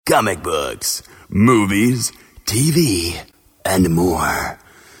comic books, movies, TV, and more.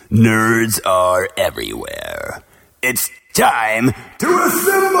 Nerds are everywhere. It's time to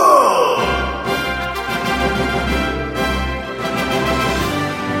assemble!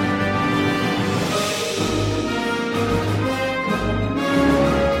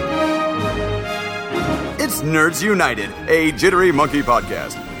 It's Nerds United, a Jittery Monkey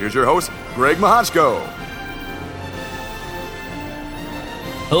podcast. Here's your host, Greg Mahochko.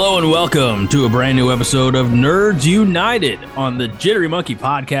 Hello and welcome to a brand new episode of Nerds United on the Jittery Monkey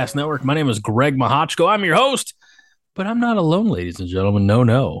Podcast Network. My name is Greg Mahochko. I'm your host, but I'm not alone, ladies and gentlemen.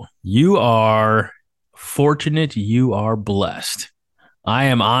 No. You are fortunate. You are blessed. I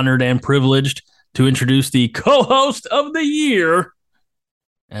am honored and privileged to introduce the co-host of the year.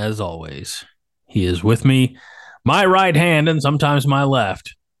 As always, he is with me, my right hand and sometimes my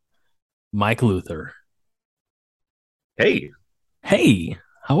left, Mike Luther. Hey.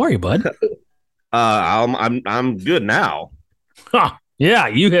 How are you, bud? I'm good now. Huh. Yeah,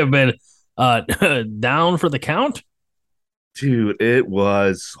 you have been down for the count? Dude, it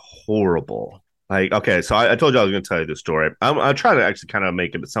was horrible. Like, okay, so I told you I was going to tell you this story. I'll try to actually kind of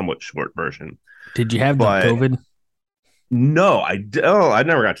make it a somewhat short version. Did you have the COVID? No, I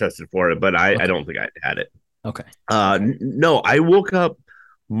never got tested for it, but I don't think I had it. Okay. No, I woke up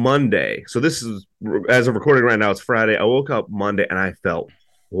Monday. So this is, as of recording right now, it's Friday. I woke up Monday and I felt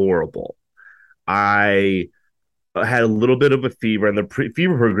horrible. I had a little bit of a fever, and the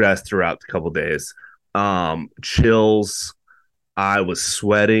fever progressed throughout a couple of days. Chills. I was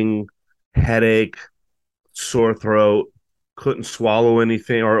sweating, headache, sore throat, couldn't swallow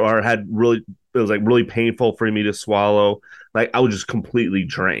anything, or had really, it was like really painful for me to swallow. Like I was just completely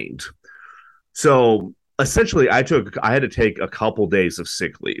drained. So essentially, I had to take a couple days of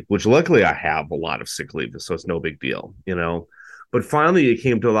sick leave, which luckily I have a lot of sick leave, so it's no big deal, you know. But finally, it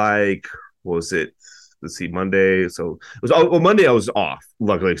came to like, what was it? Let's see, Monday. So it was Monday. I was off,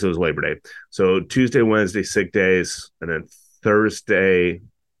 luckily, because it was Labor Day. So Tuesday, Wednesday, sick days, and then Thursday,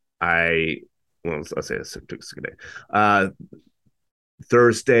 let's say I took a sick day.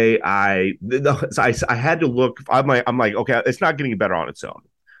 Thursday, I had to look. I'm like, okay, it's not getting better on its own,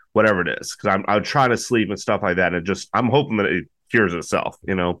 whatever it is, because I'm trying to sleep and stuff like that, and I'm hoping that it cures itself,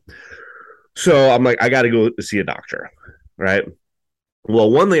 you know. So I'm like, I got to go see a doctor, right?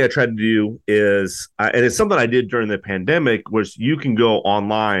 Well, one thing I tried to do is, and it's something I did during the pandemic, was you can go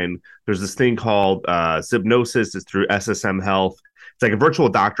online. There's this thing called Zipnosis. It's through SSM Health. It's like a virtual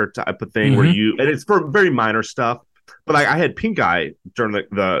doctor type of thing where and it's for very minor stuff. But like I had pink eye during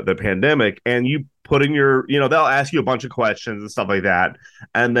the pandemic, and you put in your, they'll ask you a bunch of questions and stuff like that.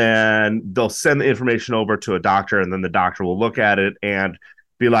 And then they'll send the information over to a doctor, and then the doctor will look at it and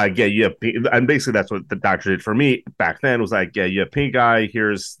be like, yeah, you have pink. And basically that's what the doctor did for me back then, was like, yeah, you have pink eye.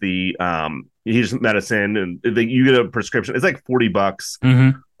 Here's here's medicine, and you get a prescription. It's like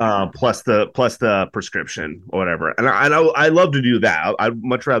 $40 plus the prescription or whatever. And I love to do that. I'd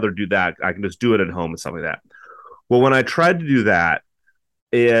much rather do that. I can just do it at home and stuff like that. Well, when I tried to do that,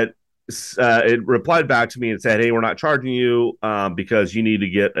 it replied back to me and said, hey, we're not charging you because you need to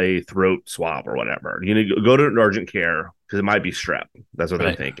get a throat swab or whatever. You need to go to an urgent care because it might be strep. That's what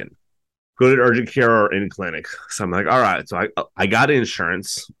they're thinking. Go to an urgent care or in clinic. So I'm like, all right. So I got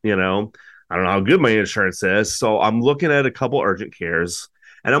insurance, I don't know how good my insurance is. So I'm looking at a couple urgent cares.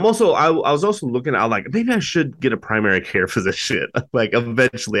 And I was also looking at, like, maybe I should get a primary care physician. Like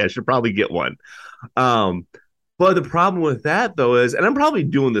eventually I should probably get one. But the problem with that, though, is, and I'm probably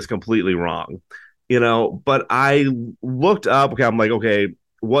doing this completely wrong, but I looked up, I'm like, okay,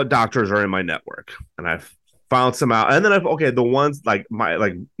 what doctors are in my network? And I found some out. And then the ones like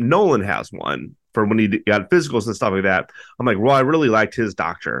Nolan has one for when he got physicals and stuff like that. I'm like, well, I really liked his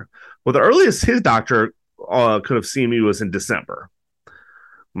doctor. Well, the earliest his doctor could have seen me was in December.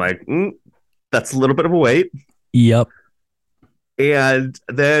 I'm like, that's a little bit of a wait. Yep. But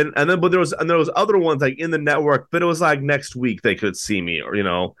there was other ones like in the network, but it was like next week they could see me, or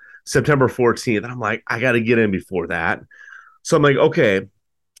September 14th. And I'm like, I got to get in before that. So I'm like, okay,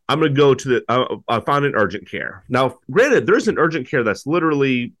 I'm gonna go to I found an urgent care. Now, granted, there's an urgent care that's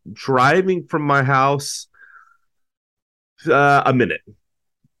literally driving from my house a minute.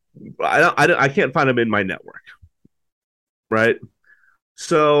 I can't find them in my network, right?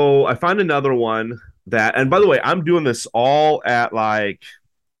 So I find another one. And by the way, I'm doing this all at like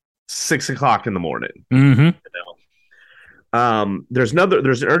 6 o'clock in the morning. Mm-hmm. There's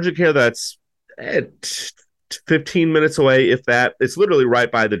an urgent care that's 15 minutes away, if that. It's literally right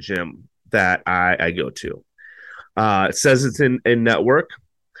by the gym that I go to. It says it's in network.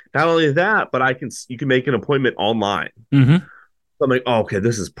 Not only that, but you can make an appointment online. Mm-hmm. I'm like, oh, okay,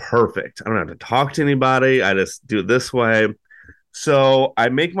 this is perfect. I don't have to talk to anybody. I just do it this way. So I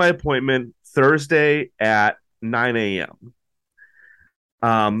make my appointment Thursday at 9 a.m.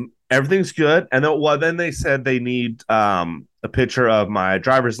 Everything's good. And then they said they need a picture of my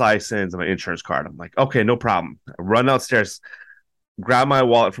driver's license and my insurance card. I'm like, okay, no problem. I run downstairs, grab my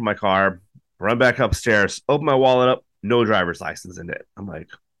wallet from my car, run back upstairs, open my wallet up, no driver's license in it. I'm like,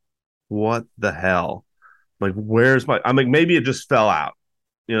 what the hell? I'm like, where's my? I'm like, maybe it just fell out,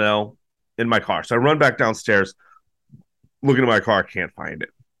 in my car. So I run back downstairs, looking at my car, can't find it.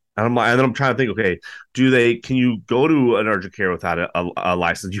 And I'm like, and then I'm trying to think, okay, can you go to an urgent care without a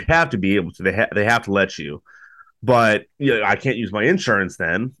license? You have to be able to. They have to let you, but I can't use my insurance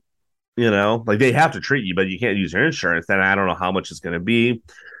then. Like they have to treat you, but you can't use your insurance. Then I don't know how much it's going to be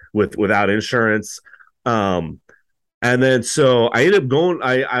without insurance. And then so I ended up going.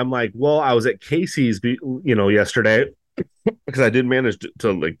 I'm like, well, I was at Casey's, yesterday because I did manage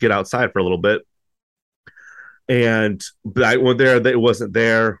to like get outside for a little bit. But I went there, it wasn't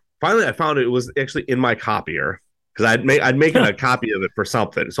there. Finally, I found it was actually in my copier because I'd making a copy of it for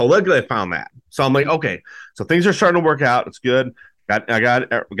something. So luckily, I found that. So I'm like, okay, so things are starting to work out. It's good. I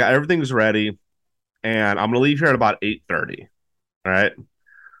got everything's ready, and I'm gonna leave here at about 8:30. All right,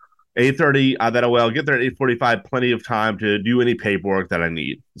 8:30. I'll get there at 8:45. Plenty of time to do any paperwork that I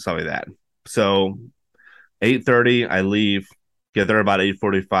need, stuff like that. So 8:30, I leave. Get there about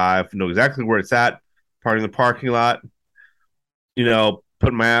 8:45. Know exactly where it's at. Park in the parking lot,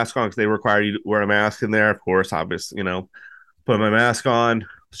 put my mask on because they require you to wear a mask in there, of course, obviously, put my mask on,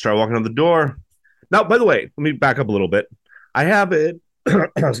 start walking on the door. Now, by the way, let me back up a little bit. I have it,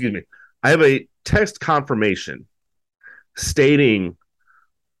 excuse me, I have a text confirmation stating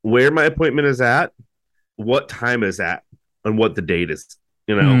where my appointment is at, what time is at, and what the date is,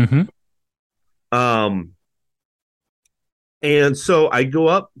 Mm-hmm. And so I go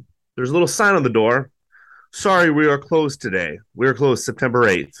up, there's a little sign on the door. Sorry, we are closed today. We are closed September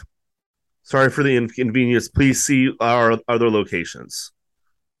 8th. Sorry for the inconvenience. Please see our other locations.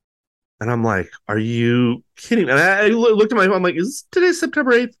 And I'm like, are you kidding? And I looked at my phone. I'm like, is today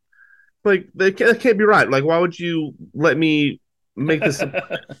September 8th? Like, that can't be right. Like, why would you let me make this?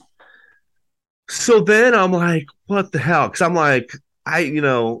 So then I'm like, what the hell? Because I'm like,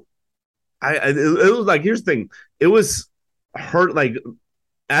 it was like, here's the thing. It was hurt. Like,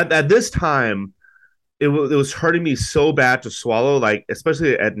 at this time, it was hurting me so bad to swallow, like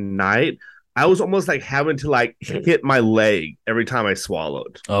especially at night. I was almost like having to like hit my leg every time I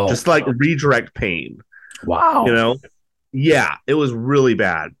swallowed. Oh, just like redirect pain. Wow. Yeah, it was really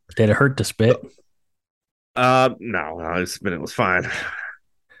bad. Did it hurt to spit? No, it was fine.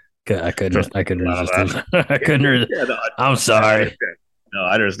 I couldn't resist it. I couldn't resist. Yeah, no, I'm sorry.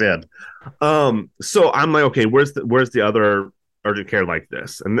 I understand. So I'm like, okay, where's the other urgent care like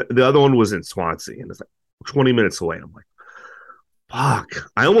this? And the other one was in Swansea, and it's like 20 minutes away. I'm like,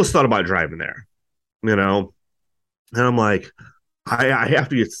 fuck. I almost thought about driving there, and I'm like, I have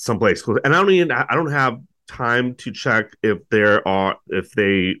to get someplace close. And I don't have time to check if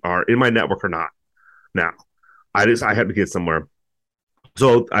they are in my network or not. Now, I have to get somewhere.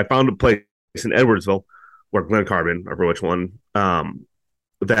 So I found a place in Edwardsville or Glen Carbon, or which one,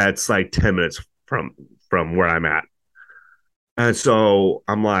 that's like 10 minutes from where I'm at. And so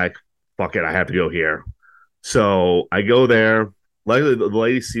I'm like, fuck it, I have to go here. So I go there. Luckily, the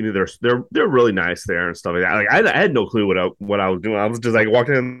ladies see me. They're really nice there and stuff like that. Like I had no clue what I was doing. I was just like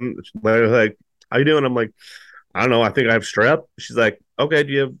walking in, like, how you doing? I'm like, I don't know. I think I have strep. She's like, okay,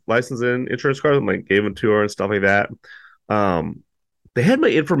 do you have license and insurance cards? I'm like, gave them to her and stuff like that. They had my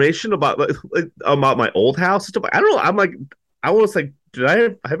information about my old house and stuff. I don't know. I'm like, I was like,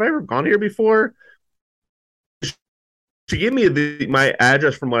 have I ever gone here before? She gave me my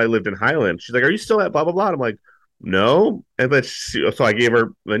address from when I lived in Highland. She's like, are you still at blah, blah, blah? And I'm like, no. And then so I gave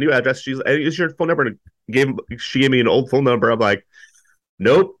her my new address. She's like, is your phone number? And she gave me an old phone number. I'm like,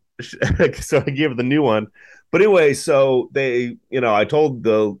 nope. So I gave her the new one. But anyway, so they, I told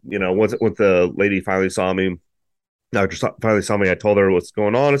once the lady finally saw me, doctor finally saw me, I told her what's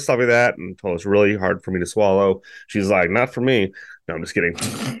going on and stuff like that, and told her it's really hard for me to swallow. She's like, not for me. No, I'm just kidding.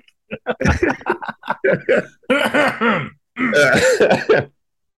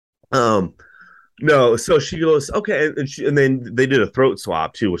 No, so she goes, okay, and then they did a throat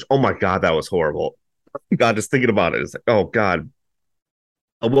swab too, which, oh my god, that was horrible. God, just thinking about it, it's like, oh god.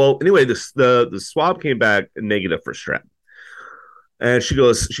 Well, anyway, the swab came back negative for strep, and she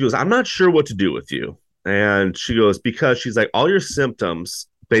goes, I'm not sure what to do with you, and she goes, because she's like, all your symptoms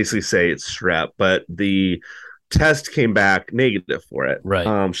basically say it's strep, but the test came back negative for it.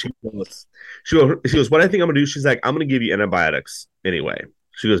 Right. She goes, what I think I'm gonna do, she's like, I'm gonna give you antibiotics anyway.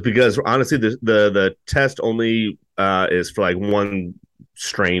 She goes, because honestly, the test only is for like one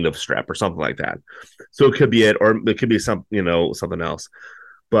strain of strep or something like that. So it could be it, or it could be something else.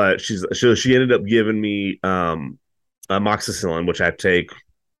 But she ended up giving me amoxicillin, which I take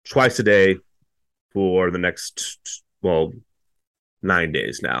twice a day for the next 9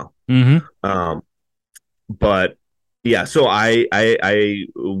 days now. But yeah, so I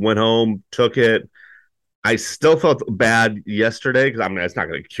went home, took it. I still felt bad yesterday because it's not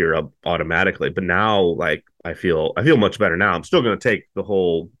going to cure up automatically. But now, like I feel much better now. I'm still going to take the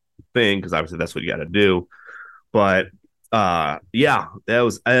whole thing because obviously that's what you got to do. But yeah, that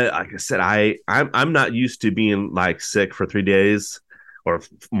was like I said, I'm not used to being like sick for 3 days or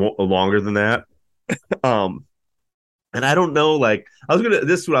longer than that. And I don't know. Like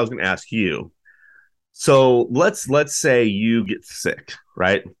this is what I was gonna ask you. So let's say you get sick,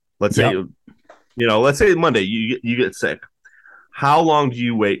 right? Let's say let's say Monday you get sick. How long do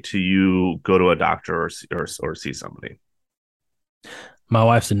you wait till you go to a doctor or see somebody? My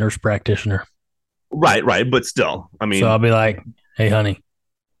wife's a nurse practitioner. Right, but still, I mean, so I'll be like, "Hey, honey,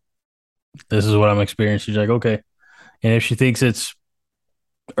 this is what I'm experiencing." She's like, "Okay," and if she thinks it's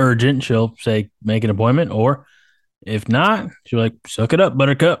urgent, she'll say, "Make an appointment," or if not, she'll be like, "Suck it up,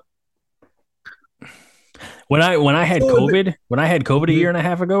 Buttercup." When I had COVID a year and a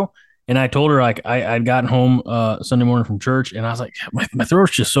half ago, and I told her like I'd gotten home Sunday morning from church, and I was like, my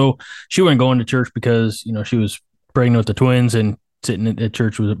throat's just so. She wasn't going to church because she was pregnant with the twins and sitting at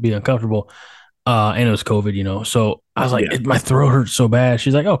church would be uncomfortable. And it was COVID, so I was like, my throat hurts so bad.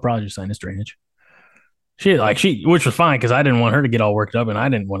 She's like, oh, probably just sinus drainage. Which was fine because I didn't want her to get all worked up, and I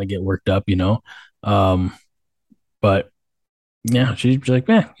didn't want to get worked up, But yeah, she's like,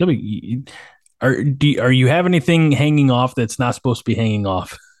 man, you'll be. Are you have anything hanging off that's not supposed to be hanging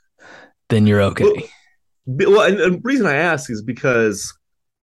off? Then you're okay. Well, and the reason I ask is because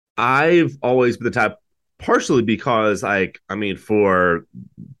I've always been the type. Partially because, for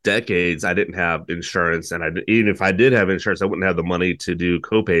decades, I didn't have insurance. And even if I did have insurance, I wouldn't have the money to do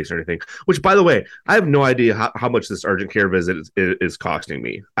copays or anything. Which, by the way, I have no idea how much this urgent care visit is costing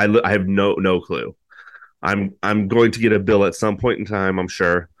me. I have no clue. I'm going to get a bill at some point in time, I'm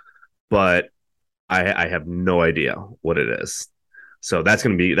sure. But I have no idea what it is. So that's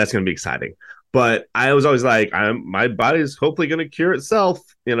gonna be exciting. But I was always like, my body's hopefully gonna cure itself.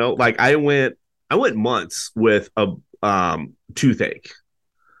 Like I went months with a toothache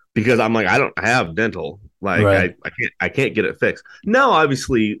because I'm like, I have dental. Like right. I can't get it fixed. Now,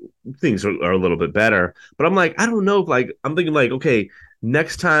 obviously, things are a little bit better, but I'm like, I don't know. I'm thinking like, okay,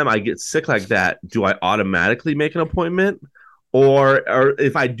 next time I get sick like that, do I automatically make an appointment? Or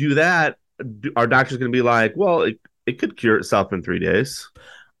if I do that, our doctor's going to be like, well, it could cure itself in 3 days.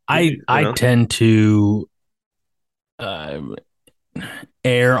 I tend to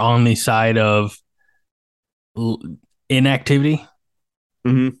err on the side of inactivity,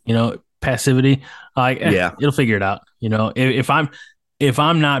 passivity. It'll figure it out. If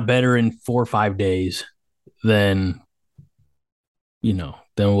I'm not better in 4 or 5 days, then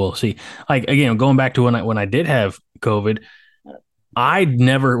we'll see. Like again, going back to when I did have COVID, I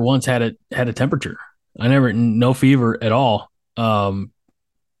never once had a temperature. I never no fever at all. And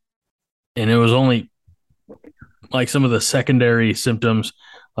it was only like some of the secondary symptoms.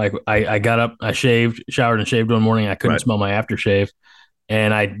 Like I got up, I showered and shaved one morning. I couldn't smell my aftershave,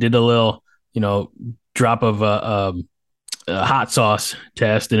 and I did a little, drop of a hot sauce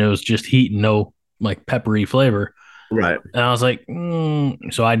test, and it was just heat and no like peppery flavor. Right. And I was like,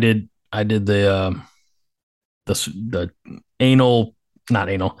 so I did the anal, not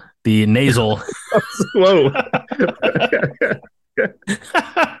anal, the nasal. Whoa.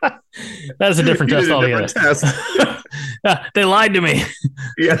 That's a different test altogether. They lied to me.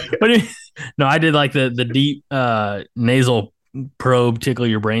 Yeah. No, I did like the deep nasal probe, tickle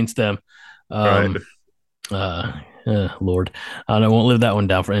your brainstem. Lord, I won't live that one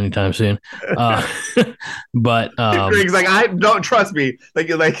down for any time soon. But Greg's like, I don't trust me.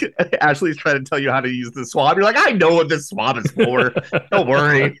 Like Ashley's trying to tell you how to use the swab. You're like, I know what this swab is for. Don't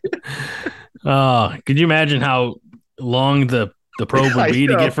worry. Could you imagine how long the probe would be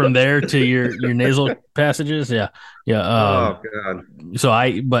to get from there to your nasal passages? Yeah. Oh God. So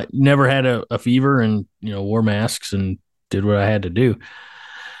but never had a fever, and wore masks and did what I had to do.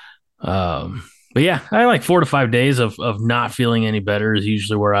 But yeah, I like 4 to 5 days of not feeling any better is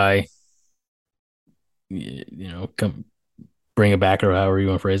usually where I, come bring it back, or however you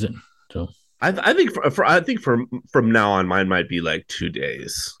want to phrase it. So I think from now on, mine might be like 2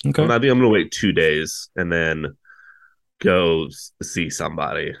 days. Okay. I think I'm going to wait 2 days, and then go see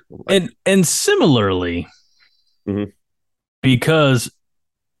somebody. And similarly, Mhm. because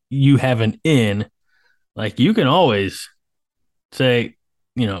you have an in, like you can always say,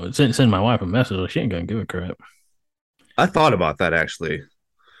 send my wife a message. Like, she ain't gonna give a crap. I thought about that actually,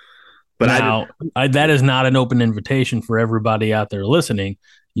 but Now, that is not an open invitation for everybody out there listening,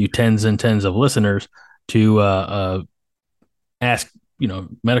 you tens and tens of listeners, to ask,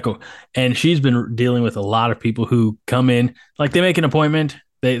 medical. And she's been dealing with a lot of people who come in, like they make an appointment,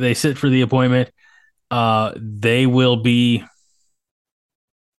 they sit for the appointment. They will be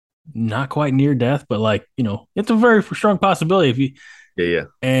not quite near death, but like, it's a very strong possibility if you, yeah.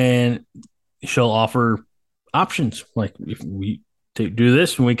 and she'll offer options. Like, if we do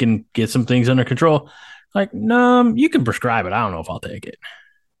this and we can get some things under control, like, no, you can prescribe it. I don't know if I'll take it.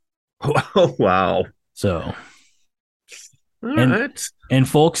 Oh, wow. So, All and, right. and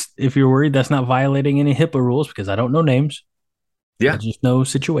folks, if you're worried, that's not violating any HIPAA rules because I don't know names. Yeah. I just know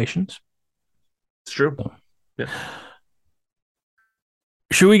situations. It's true. So. Yeah.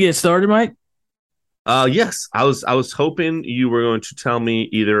 Should we get started, Mike? Yes. I was hoping you were going to tell me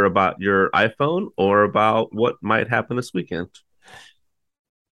either about your iPhone or about what might happen this weekend.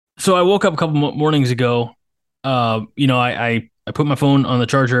 So I woke up a couple mornings ago. I put my phone on the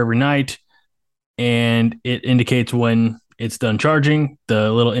charger every night, and it indicates when it's done charging.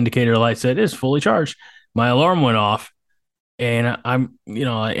 The little indicator light said it's fully charged. My alarm went off, and I'm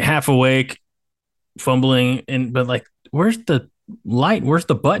like half awake, fumbling, but like, where's the light? Where's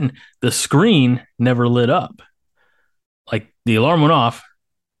the button? The screen never lit up. Like, the alarm went off.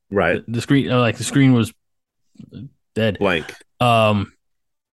 Right. The screen, the screen was dead. Blank.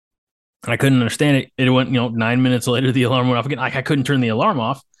 I couldn't understand it. It went, 9 minutes later, the alarm went off again. I couldn't turn the alarm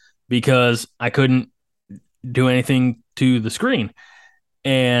off because I couldn't do anything to the screen.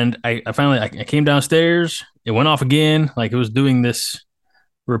 And I finally, I came downstairs. It went off again. Like, it was doing this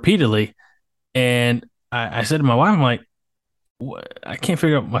repeatedly. And I said to my wife, I'm like, I can't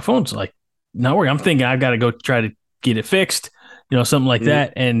figure out, my phone's like not working. I'm thinking I've got to go try to get it fixed, something like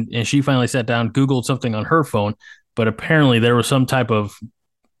that. And she finally sat down, Googled something on her phone, but apparently there was some type of,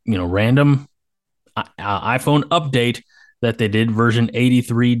 random iPhone update that they did, version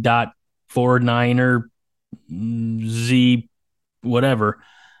 83.49 or Z whatever,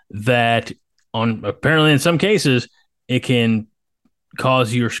 that on apparently in some cases it can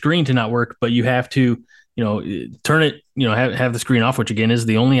cause your screen to not work, but you have to, turn it, have the screen off, which again is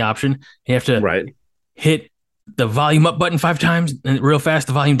the only option. You have to hit the volume up button 5 times and real fast,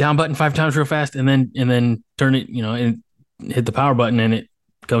 the volume down button 5 times real fast, and then turn it, and hit the power button and it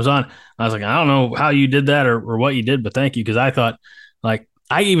goes on. I was like, I don't know how you did that or what you did, but thank you. Cause I thought, like,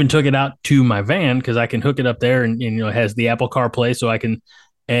 I even took it out to my van because I can hook it up there and it has the Apple CarPlay, so I can,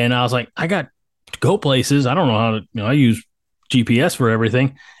 and I was like, I got to go places. I don't know how to, I use GPS for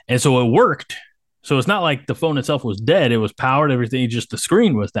everything. And so it worked. So it's not like the phone itself was dead. It was powered, everything, just the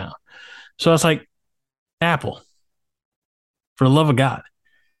screen was down. So I was like, Apple, for the love of God.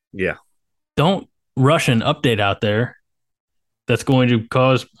 Yeah. Don't rush an update out there that's going to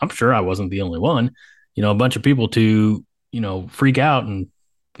cause, I'm sure I wasn't the only one, a bunch of people to, freak out. And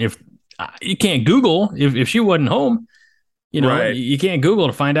if you can't Google, if she wasn't home, you can't Google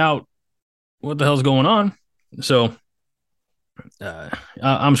to find out what the hell's going on. So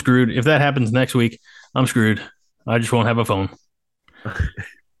I'm screwed. If that happens next week, I'm screwed. I just won't have a phone.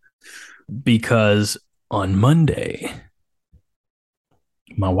 Because on Monday,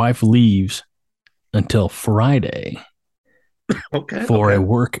 my wife leaves until Friday for a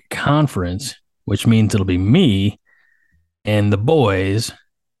work conference, which means it'll be me and the boys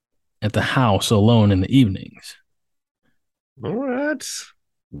at the house alone in the evenings. All right.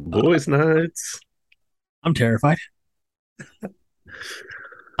 Boys' nights. I'm terrified.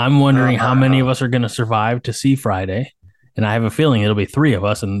 I'm wondering how many of us are going to survive to see Friday. And I have a feeling it'll be 3 of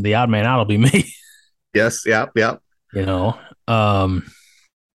us, and the odd man out will be me. Yes. Yep.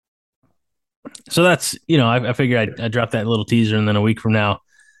 So that's, I figured I'd drop that little teaser, and then a week from now,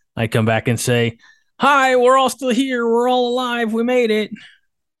 I come back and say, hi, we're all still here. We're all alive. We made it.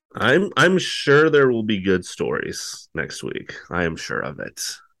 I'm sure there will be good stories next week. I am sure of it.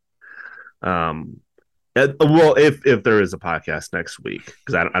 Well, if there is a podcast next week,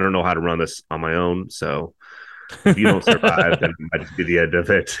 because I don't know how to run this on my own. So if you don't survive, then it might just be the end of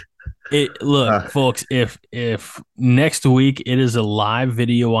it. Look, folks, if next week it is a live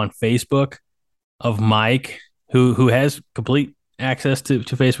video on Facebook of Mike, who has complete access to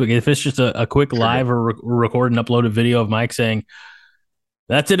Facebook, if it's just a quick live or record and uploaded video of Mike saying,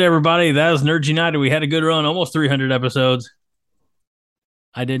 that's it, everybody, that was Nerds United, we had a good run, almost 300 episodes,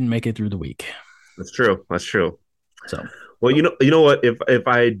 I didn't make it through the week. That's true. So, well, you know what? If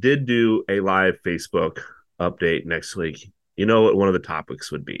I did do a live Facebook update next week, you know what one of the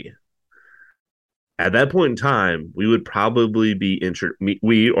topics would be? At that point in time, we would probably be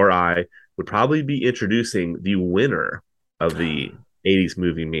we or I would probably be introducing the winner of the 80s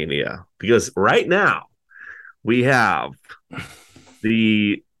movie mania, because right now we have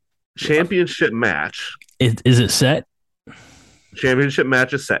the championship match. is it set? Championship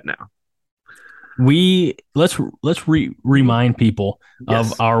match is set now. Let's remind people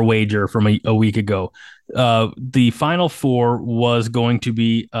Yes. of our wager from a week ago. The final four was going to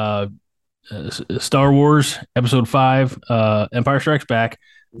be Star Wars Episode 5, Empire Strikes Back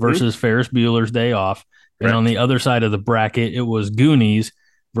versus Ferris Bueller's Day Off. Correct. And on the other side of the bracket, it was Goonies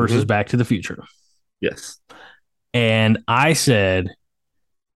versus Back to the Future. Yes. And I said,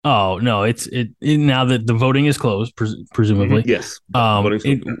 oh, no, it now that the voting is closed, presumably. Yes.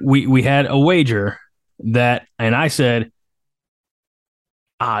 We had a wager that, and I said,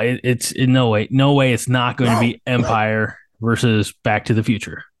 it's no way it's not going to be Empire versus Back to the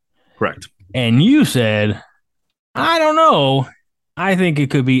Future. Correct. And you said, I don't know. I think it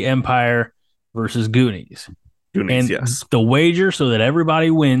could be Empire versus Goonies. Goonies, And yes. the wager, so that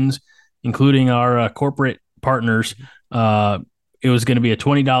everybody wins, including our corporate partners, it was going to be a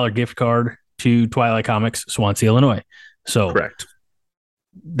 $20 gift card to Twilight Comics, Swansea, Illinois. So Correct.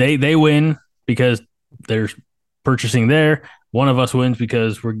 They win because they're purchasing there. One of us wins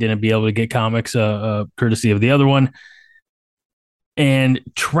because we're going to be able to get comics courtesy of the other one. And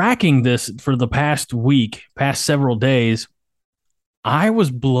tracking this for the past several days, I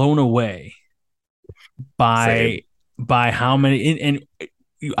was blown away by how many. And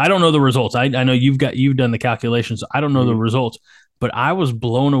I don't know the results. I know you've done the calculations. I don't know the results, but I was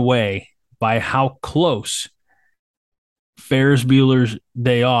blown away by how close Ferris Bueller's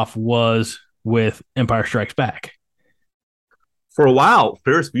Day Off was with Empire Strikes Back. For a while,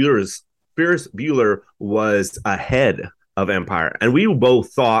 Ferris Bueller was ahead of Empire, and we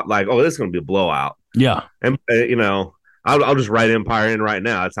both thought like, "Oh, this is going to be a blowout." Yeah, and I'll just write Empire in right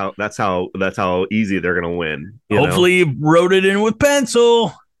now. That's how easy they're going to win. Hopefully, you wrote it in with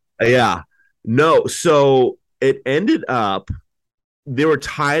pencil. Yeah, no. So it ended up they were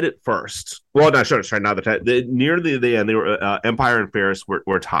tied at first. Well, not sure. Sorry, not the tie. Near the end, they were Empire and Ferris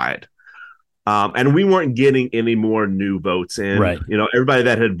were tied. And we weren't getting any more new votes in. Right. Everybody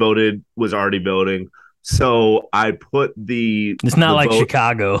that had voted was already voting. So I put It's not like vote,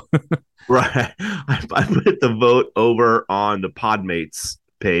 Chicago. Right. I put the vote over on the Podmates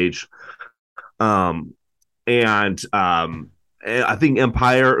page. And I think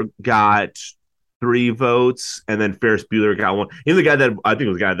Empire got 3 votes, and then Ferris Bueller got 1. Even the guy that I think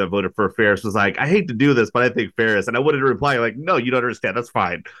was the guy that voted for Ferris was like, I hate to do this, but I think Ferris. And I wanted to reply like, no, you don't understand. That's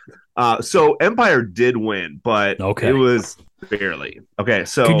fine. So Empire did win, but it was barely. Okay,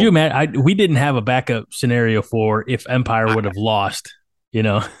 so could you imagine? We didn't have a backup scenario for if Empire would have lost.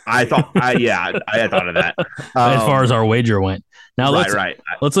 I thought, I had thought of that as far as our wager went. Now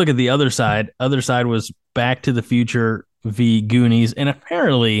let's look at the other side. Other side was Back to the Future v Goonies, and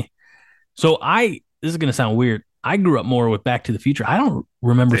apparently, so this is going to sound weird. I grew up more with Back to the Future. I don't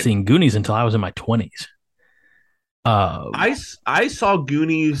remember seeing Goonies until I was in my 20s. I saw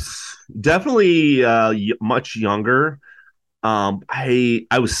Goonies definitely much younger. I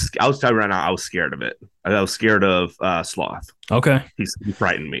was telling you right now, I was scared of it. I was scared of Sloth. Okay, he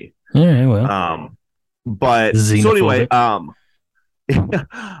frightened me. Yeah, well. But so anyway, I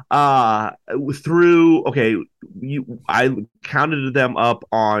counted them up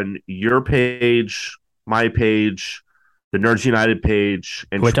on your page, my page, the Nerds United page,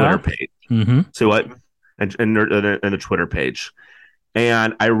 and Twitter page. Mm-hmm. So what? And the Twitter page.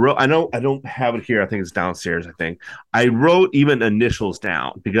 And I wrote, I don't have it here. I think it's downstairs. I wrote even initials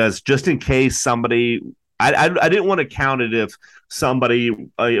down because just in case somebody, I didn't want to count it if somebody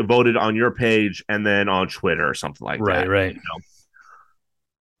voted on your page and then on Twitter or something like that. Right.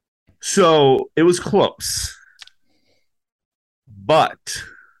 So it was close, but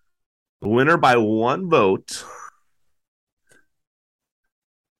the winner by 1 vote,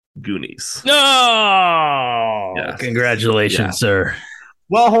 Goonies. No, yes. Congratulations, sir.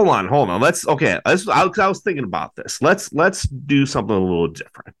 Well, hold on. I was thinking about this. Let's do something a little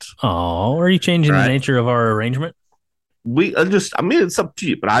different. Oh, are you changing the nature of our arrangement? It's up to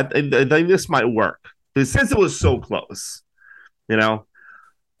you, but I think this might work since it was so close.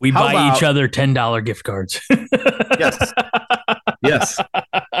 We buy each other $10 gift cards. Yes.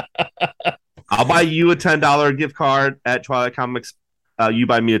 I'll buy you a $10 gift card at Twilight Comics. You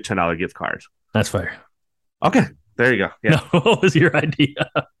buy me a $10 gift card. That's fair. Okay, there you go. Yeah. No, what was your idea?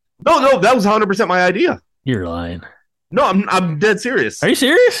 No, that was 100% my idea. You're lying. No, I'm dead serious. Are you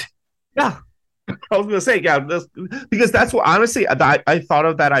serious? Yeah. I was gonna say, yeah, because that's what honestly I thought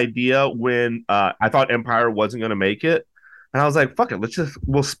of that idea when I thought Empire wasn't gonna make it, and I was like, fuck it,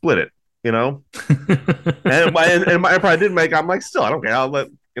 we'll split it, you know. And my Empire didn't make it, I'm like, still, I don't care. I'll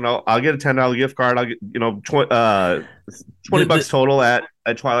get a $10 gift card. I'll get $20 total at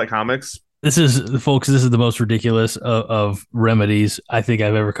Twilight Comics. This is, folks. This is the most ridiculous of remedies I think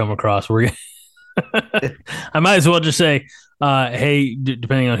I've ever come across. I might as well just say, hey,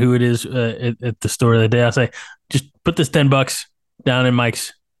 depending on who it is at the store of the day, I'll say, just put this $10 down in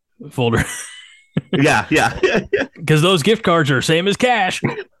Mike's folder. yeah. Because those gift cards are same as cash.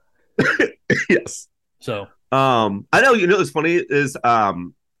 Yes. So, I know. What's funny is,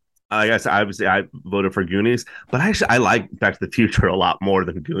 I guess obviously I voted for Goonies, but actually I like Back to the Future a lot more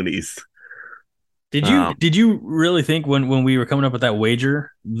than Goonies. Did you really think when we were coming up with that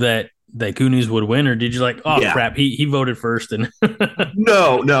wager that Goonies would win, or did you like, crap, he voted first? And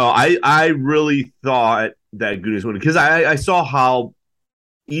no, I really thought that Goonies would, because I saw how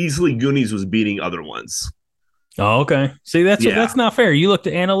easily Goonies was beating other ones. Oh, okay. See, that's not fair. You looked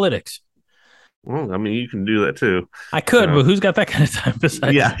at analytics. Well, I mean, you can do that too. I could, but who's got that kind of time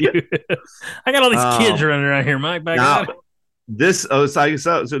besides you? I got all these kids running around here, Mike. So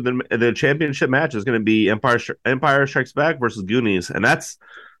the championship match is going to be Empire Strikes Back versus Goonies, and that's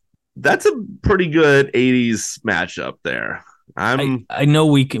a pretty good 80s matchup there. I know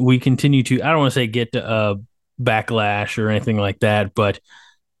we continue to, I don't want to say get to backlash or anything like that, but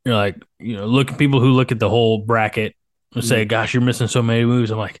people who look at the whole bracket and say, gosh, you're missing so many moves.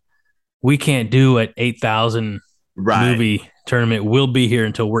 I'm like, we can't do an 8,000 movie tournament. We'll be here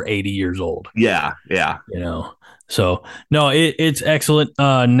until we're 80 years old. Yeah. So no, it's excellent.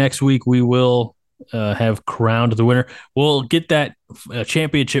 Next week we will have crowned the winner. We'll get that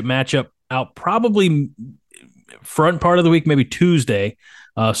championship matchup out probably front part of the week, maybe Tuesday.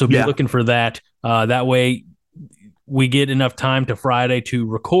 So be looking for that. That way we get enough time to Friday to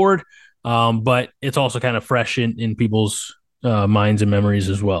record, but it's also kind of fresh in people's minds and memories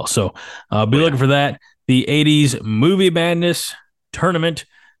as well. So be looking for that. The 80s Movie Madness Tournament,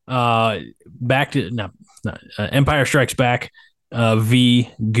 back to Empire Strikes Back v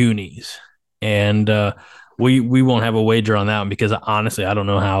Goonies, and we won't have a wager on that one because honestly I don't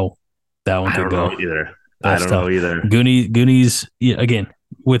know how that one could go either. I don't know either. Goonies again,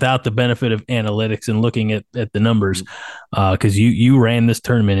 without the benefit of analytics and looking at the numbers, because you ran this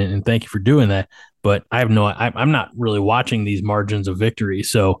tournament and thank you for doing that. But I'm not really watching these margins of victory,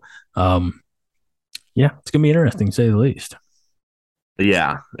 so it's gonna be interesting to say the least.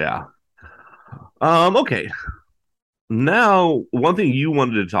 Yeah. Okay. Now, one thing you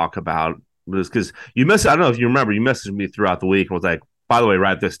wanted to talk about was because I don't know if you remember, you messaged me throughout the week and was like, by the way,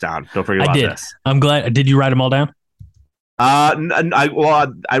 write this down. Don't forget about this. I'm glad. Did you write them all down? I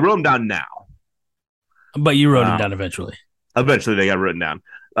wrote them down now. But you wrote them down eventually. Eventually, they got written down.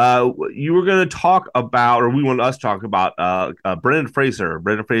 You were going to talk about, or we wanted us to talk about, Brendan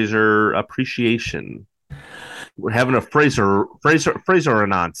Fraser appreciation. We're having a Fraser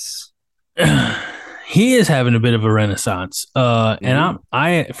renaissance. He is having a bit of a renaissance, and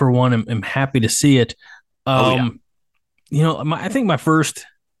I for one am happy to see it. I think my first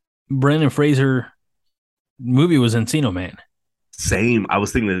Brendan Fraser movie was Encino Man. Same. I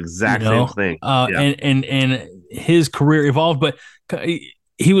was thinking the exact same thing. And his career evolved, but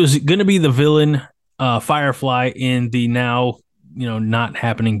he was going to be the villain, Firefly, in the now not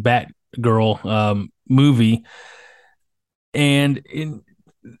happening Batgirl movie, and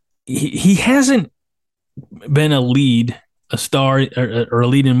he hasn't been a star or a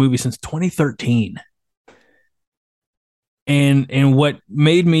lead in a movie since 2013. And what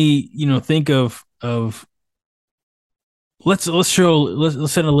made me, think of let's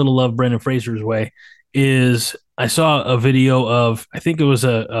send a little love Brendan Fraser's way is I saw a video of, I think it was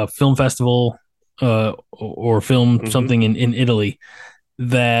a film festival or film something in Italy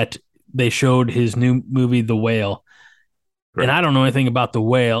that they showed his new movie, The Whale. Right. And I don't know anything about The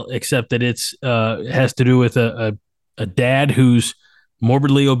Whale except that it's has to do with a dad who's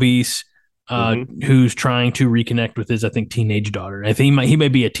morbidly obese, who's trying to reconnect with his, I think, teenage daughter. I think he may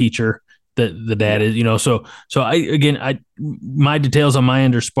be a teacher that the dad is, so my details on my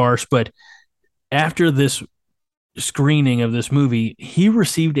end are sparse, but after this screening of this movie, he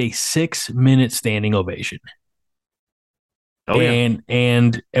received a 6-minute standing ovation.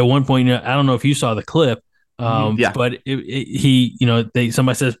 And at one point, I don't know if you saw the clip, but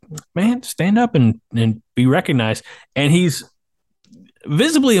somebody says, man, stand up and be recognized. And he's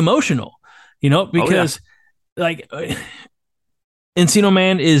visibly emotional, because like Encino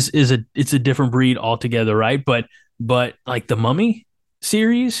Man it's a different breed altogether, right? But like the Mummy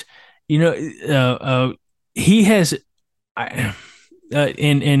series, you know, he has,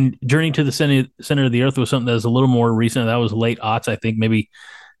 and Journey to the Center of the Earth was something that was a little more recent. That was late aughts, I think, maybe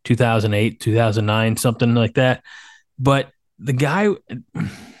 2008, 2009, something like that. But the guy,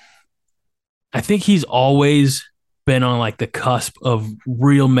 I think he's always been on like the cusp of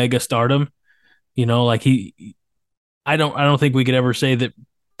real mega stardom. You know, like I don't think we could ever say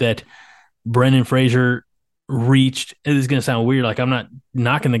that Brendan Fraser reached. It is going to sound weird. Like I'm not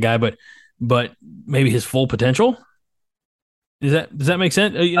knocking the guy, but maybe his full potential. Does that make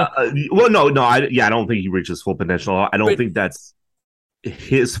sense? Well, no, I don't think he reached his full potential. I don't think that's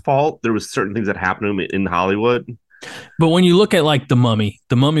his fault. There was certain things that happened to him in Hollywood. But when you look at like the Mummy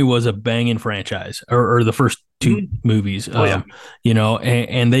was a banging franchise, or the first two movies. Yeah. You know,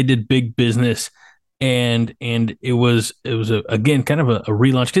 and they did big business, and it was again kind of a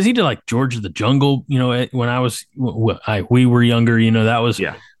relaunch because he did like George of the Jungle. You know, when we were younger, you know, that was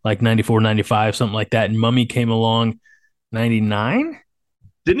like 94, 95, something like that, and Mummy came along 99.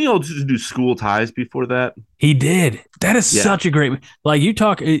 Didn't he also do School Ties before that? He did. That is such a great, like you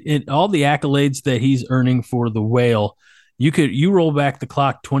talk all the accolades that he's earning for The Whale. You roll back the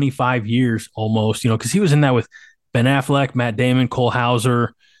clock 25 years almost, you know, because he was in that with Ben Affleck, Matt Damon, Cole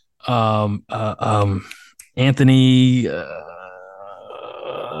Hauser, Anthony. He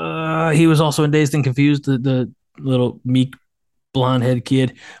was also in Dazed and Confused, the little meek blonde head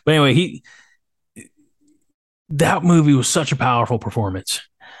kid. But anyway, that movie was such a powerful performance.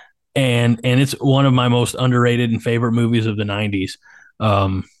 And it's one of my most underrated and favorite movies of the 90s.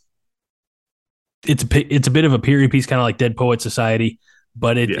 It's a bit of a period piece, kind of like Dead Poet Society,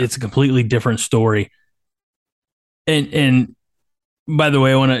 but it's a completely different story. And by the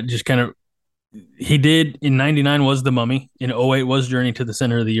way, I want to just kind of, he did in 99 was The Mummy, in 08 was Journey to the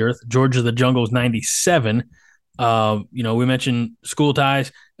Center of the Earth, George of the Jungle was 97. You know, we mentioned School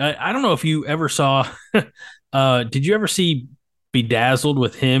Ties. I don't know if you ever saw, did you ever see Bedazzled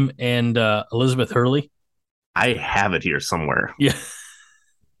with him and Elizabeth Hurley? I have it here somewhere. Yeah,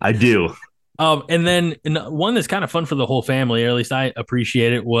 I do. And then one that's kind of fun for the whole family, or at least I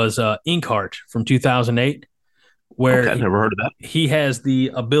appreciate it, was Inkheart from 2008, where I've never heard of that. He has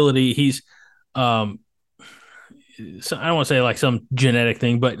the ability. He's so I don't want to say like some genetic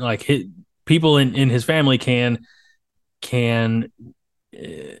thing, but like people in his family can I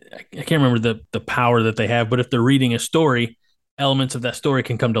can't remember the power that they have, but if they're reading a story, elements of that story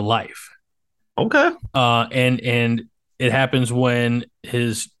can come to life. Okay. And it happens when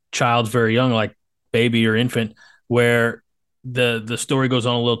his child's very young, like baby or infant, where the story goes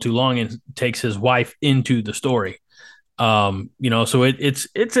on a little too long and takes his wife into the story. You know, so it's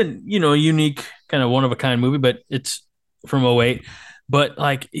a, you know, unique kind of one of a kind movie, but it's from 08. But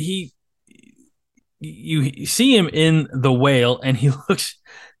like you see him in The Whale and he looks,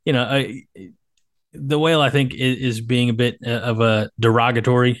 you know, The Whale, I think, is being a bit of a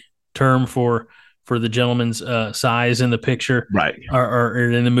derogatory term for the gentleman's size in the picture, right,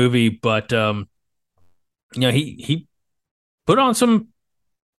 or in the movie. But you know, he put on some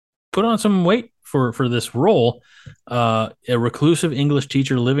weight for this role. A reclusive English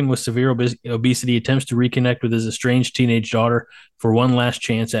teacher living with severe obesity attempts to reconnect with his estranged teenage daughter for one last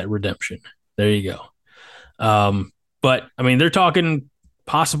chance at redemption. There you go. But I mean, they're talking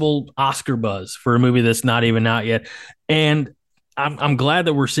possible Oscar buzz for a movie that's not even out yet. And I'm glad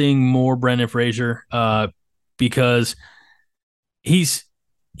that we're seeing more Brendan Fraser, because he's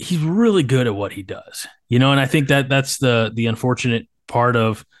really good at what he does, you know, and I think that's the unfortunate part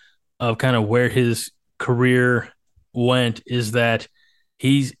of kind of where his career went, is that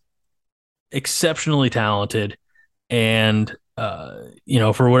he's exceptionally talented, and you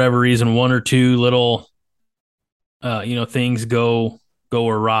know, for whatever reason, one or two little you know, things go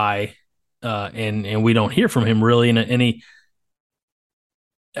awry, and we don't hear from him really in any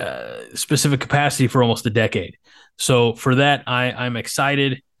specific capacity for almost a decade. So for that, I'm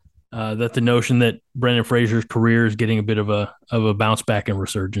excited that the notion that Brendan Fraser's career is getting a bit of a bounce back and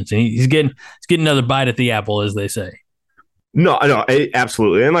resurgence, and he's getting another bite at the apple, as they say. No,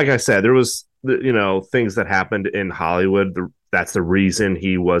 absolutely. And like I said, there was, you know, things that happened in Hollywood. That's the reason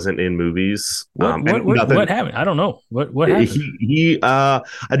he wasn't in movies. What happened? I don't know. What happened? He I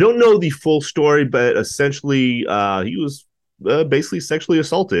don't know the full story, but essentially, he was basically sexually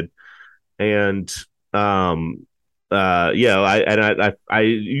assaulted, and I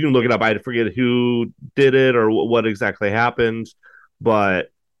you can look it up. I forget who did it or what exactly happened,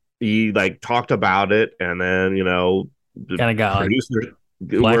 but he like talked about it, and then, you know, kind of got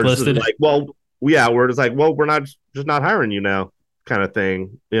blacklisted. Like, well, yeah, we're just like, well, we're not hiring you now, kind of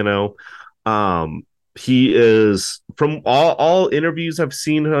thing, he is, from all interviews I've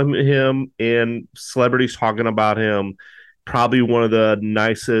seen him and celebrities talking about him, probably one of the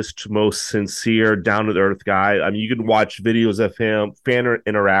nicest, most sincere, down to earth guy. I mean, you can watch videos of him, fan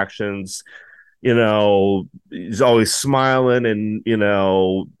interactions. He's always smiling and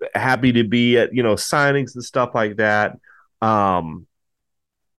happy to be at signings and stuff like that. I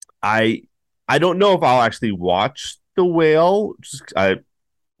don't know if I'll actually watch The Whale.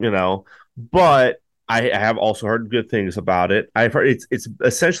 But I have also heard good things about it. I've heard it's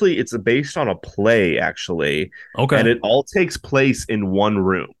essentially it's based on a play, actually. Okay. And it all takes place in one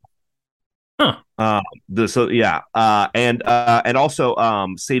room. Huh. And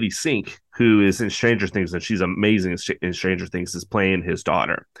also Sadie Sink, who is in Stranger Things, and she's amazing in Stranger Things, is playing his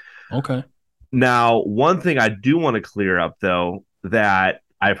daughter. Okay. Now, one thing I do want to clear up, though, that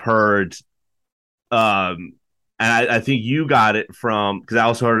I've heard, and I think you got it from, because I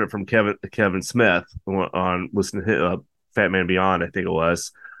also heard it from Kevin Smith on listening to Fat Man Beyond, I think it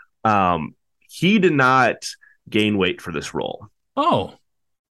was. He did not gain weight for this role. Oh.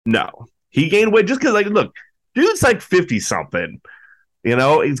 No. He gained weight just because, look, dude's 50 something.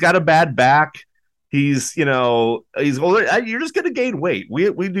 He's got a bad back. He's older. You're just gonna gain weight. We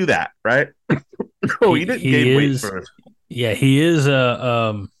do that, right? No, he didn't gain weight first. Yeah, he is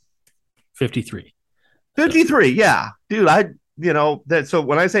 53. 53, yeah, dude. That. So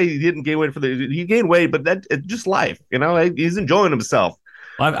when I say he didn't gain weight he gained weight, but it's just life. He's enjoying himself.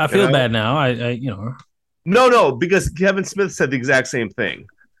 I feel bad now. No, because Kevin Smith said the exact same thing.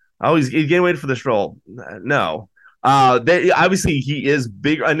 Oh, he gained weight for this role. No. Obviously he is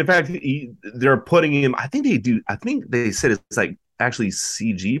bigger, and in fact they're putting him. I think they said it's actually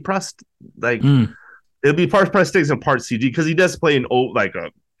CG it'll be part prosthetics and part CG, because he does play a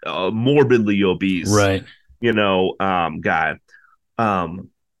morbidly obese, right? Guy.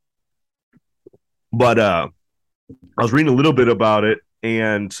 But I was reading a little bit about it,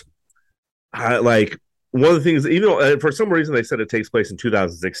 and one of the things, even though for some reason they said it takes place in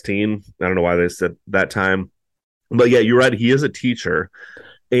 2016. I don't know why they said that time. But yeah, you're right. He is a teacher,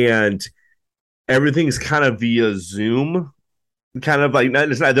 and everything's kind of via Zoom, kind of they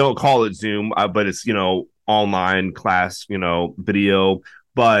don't call it Zoom, but it's online class, video.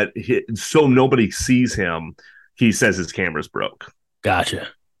 But so nobody sees him. He says his camera's broke. Gotcha.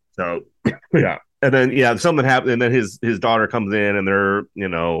 So yeah, and then something happened, and then his daughter comes in, and they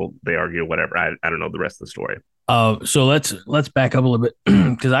argue, whatever. I don't know the rest of the story. So let's back up a little bit,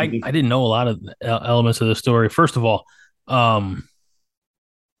 because I didn't know a lot of elements of the story. First of all, I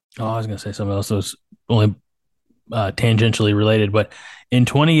was going to say something else that was only tangentially related, but in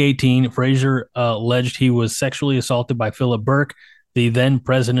 2018, Fraser alleged he was sexually assaulted by Philip Burke, the then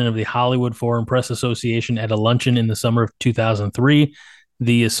president of the Hollywood Foreign Press Association, at a luncheon in the summer of 2003.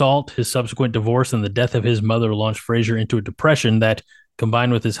 The assault, his subsequent divorce, and the death of his mother launched Fraser into a depression that,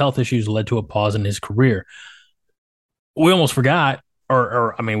 combined with his health issues, led to a pause in his career. We almost forgot,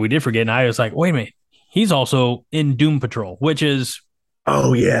 or we did forget, and I was like, wait a minute, he's also in Doom Patrol, which is,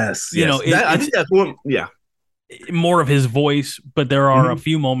 oh yes, I think that's one, yeah, more of his voice, but there are a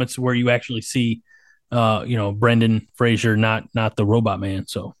few moments where you actually see, Brendan Fraser, not the Robot Man.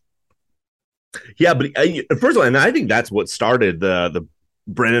 So, yeah, but first of all, and I think that's what started the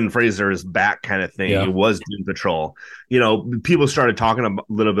Brendan Fraser's back kind of thing. Yeah. It was Doom Patrol. People started talking a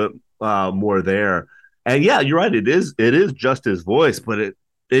little bit more there. And yeah, you're right. It is just his voice, but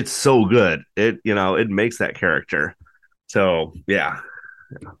it's so good. It makes that character. So yeah.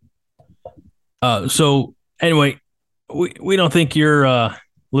 So anyway, we don't think you're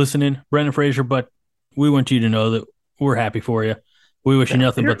listening, Brendan Fraser, but we want you to know that we're happy for you. We wish you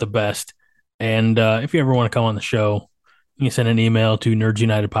nothing but the best. And if you ever want to come on the show, you can send an email to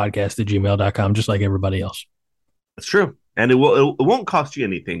nerdsunitedpodcast@gmail.com, just like everybody else. That's true. And it won't cost you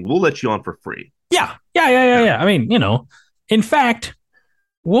anything. We'll let you on for free. Yeah. I mean, in fact,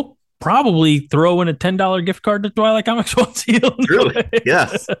 we'll probably throw in a $10 gift card to Twilight Comics once a year. True.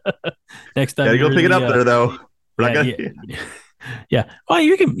 Yes. Next time. Gotta go pick it up there, though. Yeah.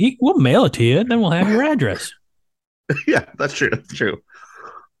 Well, we'll mail it to you, and then we'll have your address. Yeah, that's true. That's true.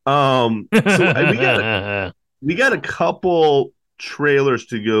 So we got a couple trailers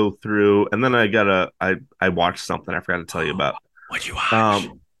to go through, and then I watched something I forgot to tell you about. What'd you watch?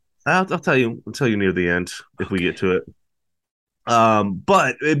 I'll tell you near the end if we get to it.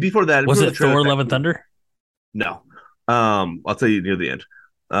 But before that, was it Thor: Love and Thunder? No. I'll tell you near the end.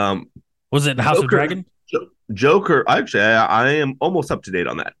 Was it House of Dragon? Joker. Actually, I am almost up to date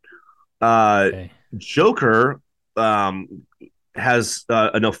on that. Okay. Joker has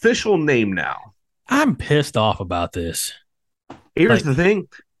an official name now. I'm pissed off about this. Here's the thing.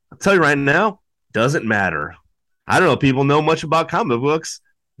 I'll tell you right now, doesn't matter. I don't know if people know much about comic books.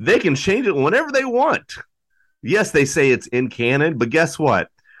 They can change it whenever they want. Yes, they say it's in canon, but guess what?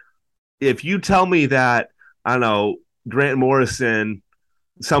 If you tell me that, I don't know, Grant Morrison,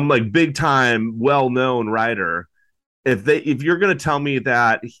 some like big time, well known writer, if you're gonna tell me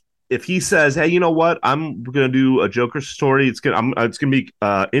that if he says, hey, you know what, I'm gonna do a Joker story, it's gonna be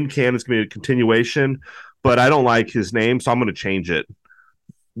in canon, it's gonna be a continuation, but I don't like his name, so I'm gonna change it.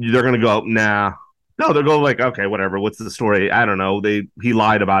 They're gonna go, nah. No, they're going like, okay, whatever. What's the story? I don't know. He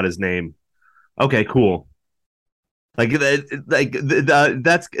lied about his name. Okay, cool. Like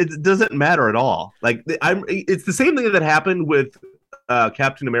that's it doesn't matter at all. Like it's the same thing that happened with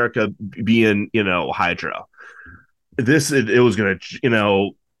Captain America being Hydra. It was gonna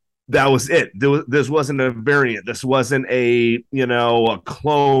that was it. This wasn't a variant. This wasn't a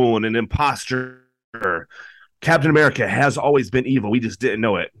clone, an imposter. Captain America has always been evil. We just didn't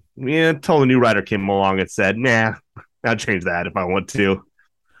know it. Yeah, until a new writer came along and said, nah, I'll change that if I want to.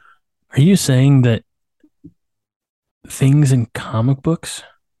 Are you saying that things in comic books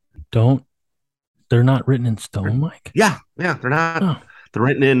they're not written in stone, Mike? Yeah, they're not. Oh. They're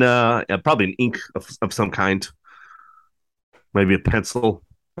written in probably an ink of some kind. Maybe a pencil.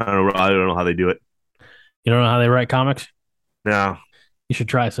 I don't know how they do it. You don't know how they write comics? No. You should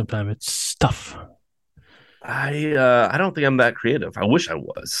try it sometime. It's stuff. I don't think I'm that creative. I wish I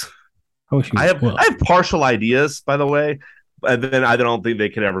was. I have partial ideas, by the way, and then I don't think they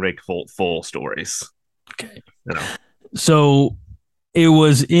could ever make full stories. Okay. So it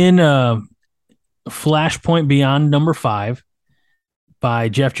was in Flashpoint Beyond #5 by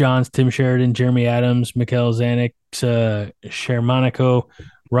Jeff Johns, Tim Sheridan, Jeremy Adams, Mikhail Zanuck, Shermanico,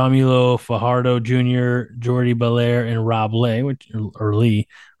 Romulo Fajardo Jr., Jordi Belair, and Rob Leigh, Lee,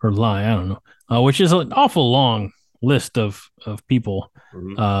 I don't know. Which is an awful long list of people.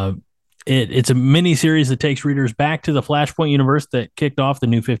 Mm-hmm. It's a mini series that takes readers back to the Flashpoint universe that kicked off the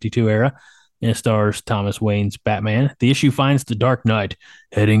New 52 era, and it stars Thomas Wayne's Batman. The issue finds the Dark Knight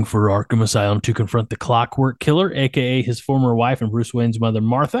heading for Arkham Asylum to confront the Clockwork Killer, aka his former wife and Bruce Wayne's mother,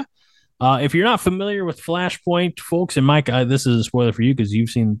 Martha. If you're not familiar with Flashpoint, folks, and Mike, this is a spoiler for you because you've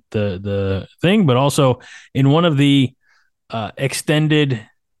seen the thing, but also in one of the extended.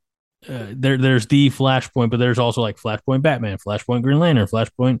 There's the Flashpoint, but there's also like Flashpoint Batman, Flashpoint Green Lantern,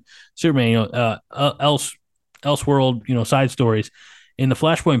 Flashpoint Superman, Elseworld, side stories. In the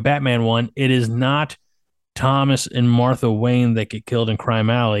Flashpoint Batman one, it is not Thomas and Martha Wayne that get killed in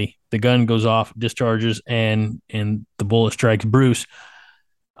Crime Alley. The gun goes off, discharges, and the bullet strikes Bruce.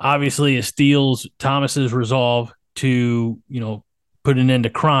 Obviously, it steals Thomas's resolve to put an end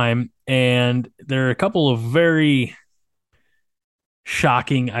to crime, and there are a couple of very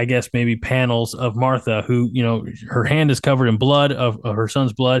shocking, I guess, maybe panels of Martha who, her hand is covered in blood of her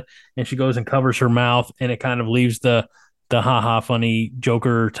son's blood, and she goes and covers her mouth, and it kind of leaves the haha funny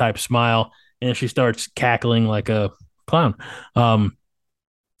Joker type smile, and she starts cackling like a clown. So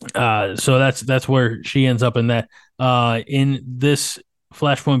that's where she ends up in that. In this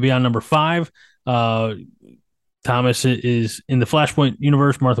Flashpoint Beyond #5, Thomas is in the Flashpoint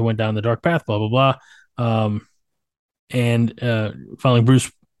universe. Martha went down the dark path, blah blah blah. And following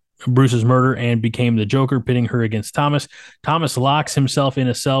Bruce's murder and became the Joker, pitting her against Thomas. Thomas locks himself in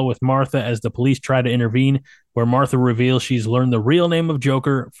a cell with Martha as the police try to intervene, where Martha reveals she's learned the real name of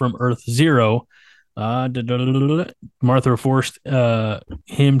Joker from Earth Zero. Martha forced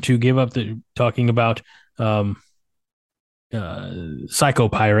him to give up talking about Psycho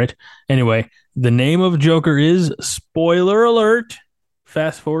Pirate. Anyway, the name of Joker is, spoiler alert,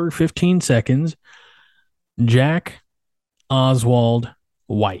 fast forward 15 seconds, Jack Oswald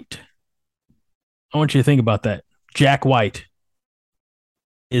White. I want you to think about that. Jack White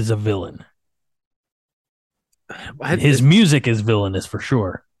is a villain. His music is villainous for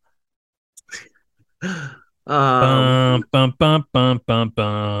sure. Bum, bum, bum, bum, bum,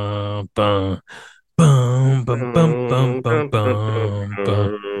 bum, bum. Boom, boom, boom, boom,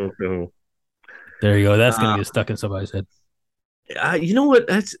 boom, boom. There you go. That's gonna get stuck in somebody's head. You know what?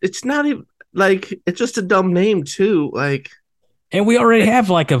 It's not even like, it's just a dumb name too. Like, and we already have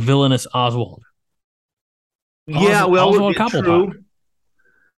like a villainous Oswald. Yeah, Oswald Cobblepot.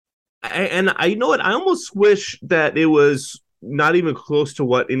 And I, you know what? I almost wish that it was not even close to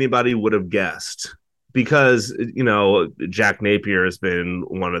what anybody would have guessed, because Jack Napier has been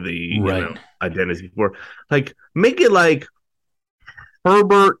one of the identities before. Like, make it like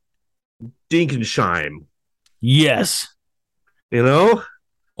Herbert Dinkensheim. Yes. Or,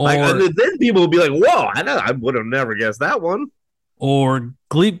 then people would be like, "Whoa, I would have never guessed that one." Or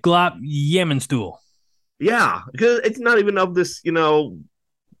Gleep Glop Yemenstool. Yeah, because it's not even of this, And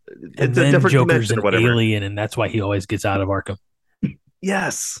it's a then different Joker's dimension an or whatever. alien, and that's why he always gets out of Arkham.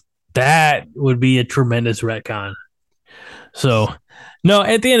 Yes. That would be a tremendous retcon. So, no,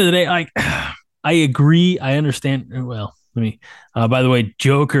 at the end of the day, like, I agree. I understand. Well, let me, by the way,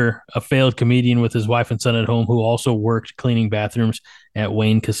 Joker, a failed comedian with his wife and son at home who also worked cleaning bathrooms at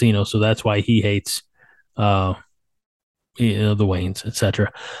Wayne Casino. So that's why he hates, uh, the Waynes,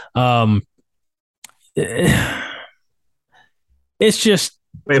 etc. It's just,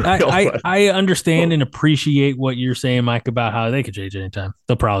 I understand and appreciate what you're saying, Mike, about how they could change anytime.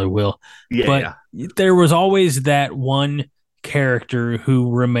 They'll probably will. Yeah, but there was always that one character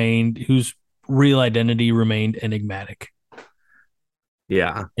whose real identity remained enigmatic.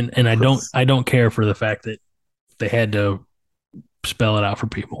 Yeah. And I don't care for the fact that they had to spell it out for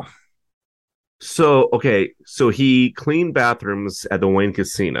people. So, okay. So he cleaned bathrooms at the Wayne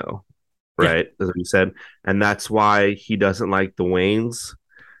Casino, right? That's what you said. And that's why he doesn't like the Waynes.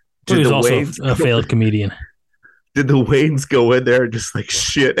 He was also a failed comedian. Did the Waynes go in there and just like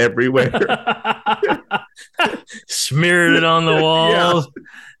shit everywhere? Smeared it on the walls,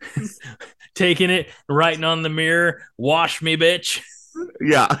 taking it, writing on the mirror, wash me, bitch.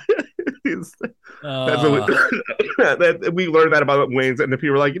 Yeah. That's what we learned that about Wayne's, and the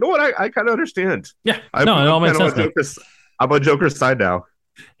people were like, you know what, I kind of understand. Yeah, it all makes sense. I'm on Joker's side now.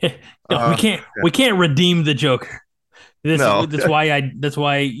 No, we can't redeem the Joker. That's why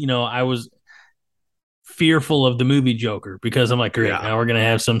I was fearful of the movie Joker, because I'm like, great, now we're gonna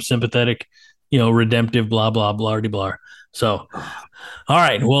have some sympathetic, redemptive, blah blah blah blah. So, all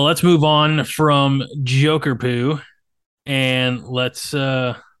right, well, let's move on from Joker poo, and let's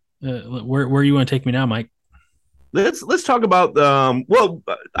where you want to take me now, Mike? Let's talk about well,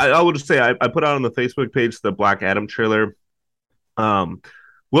 I will just say I put out on the Facebook page the Black Adam trailer. We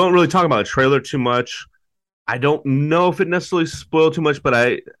don't really talk about a trailer too much. I don't know if it necessarily spoiled too much, but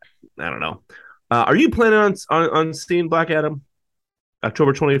I don't know. Are you planning on seeing Black Adam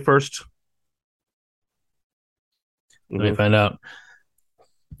October 21st? Let me find out.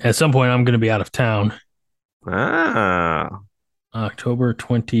 At some point, I'm going to be out of town. October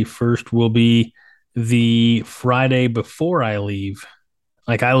 21st will be the Friday before I leave.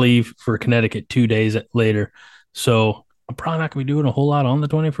 Like, I leave for Connecticut 2 days later. So I'm probably not going to be doing a whole lot on the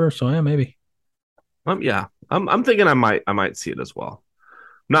 21st. So, yeah, maybe. Yeah. I'm thinking I might see it as well.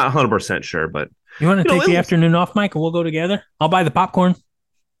 Not 100% sure, but you want to take the afternoon off, Mike, and we'll go together? I'll buy the popcorn.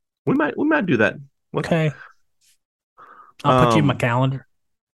 We might do that. Okay. I'll put you in my calendar.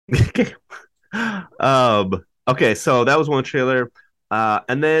 Okay, so that was one trailer.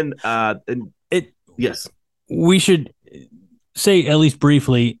 And then yes. We should say, at least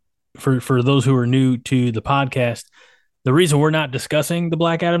briefly, for those who are new to the podcast, the reason we're not discussing the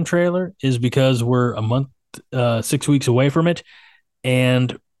Black Adam trailer is because we're a month, 6 weeks away from it.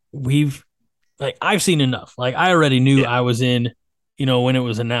 And I've seen enough. Like, I already knew I was in, when it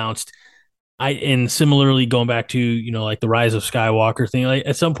was announced. And similarly, going back to, like the Rise of Skywalker thing, like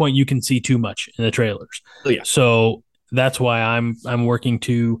at some point you can see too much in the trailers. Yeah. So that's why I'm working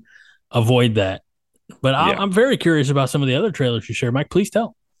to avoid that. But I'm very curious about some of the other trailers you share, Mike. Please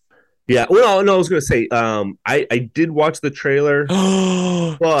tell. Yeah. Well, no, I was going to say, I did watch the trailer.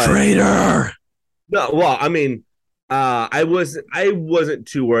 But traitor. No, well, I mean, I wasn't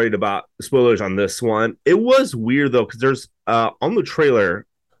too worried about spoilers on this one. It was weird though, because there's on the trailer,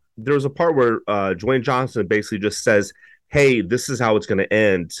 there was a part where Dwayne Johnson basically just says, "Hey, this is how it's going to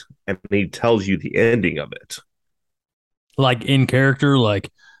end," and he tells you the ending of it. Like in character,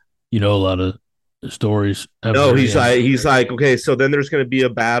 like a lot of stories. No, he's like, okay, so then there's going to be a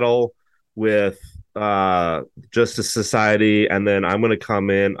battle with Justice Society, and then I'm going to come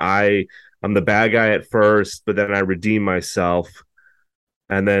in. I'm the bad guy at first, but then I redeem myself.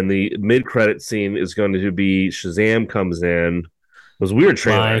 And then the mid-credit scene is going to be Shazam comes in. It was weird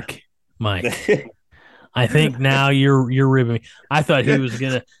trailer. Mike. I think now you're ribbing me. I thought he was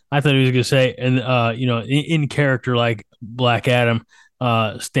gonna say, and in character, like Black Adam,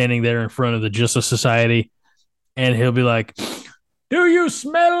 standing there in front of the Justice Society, and he'll be like, "Do you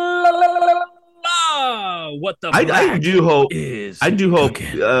smell what the?" I do hope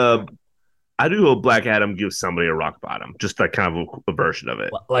I do hope Black Adam gives somebody a rock bottom, just like kind of a version of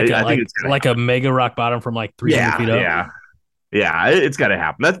it. I think it's like a mega rock bottom from like 300 feet up. Yeah, it's got to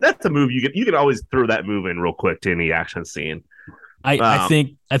happen. That's a move you can always throw that move in real quick to any action scene. I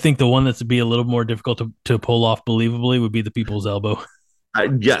think the one that's be a little more difficult to pull off believably would be the People's Elbow.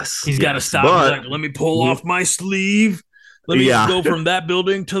 Yes, he's got to stop. But, like, let me pull off my sleeve. Let me go from that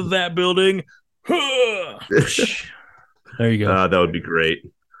building to that building. There you go. That would be great.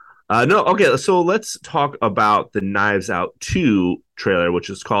 No, okay. So let's talk about the Knives Out 2 trailer, which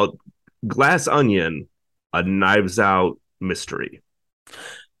is called Glass Onion, a Knives Out mystery.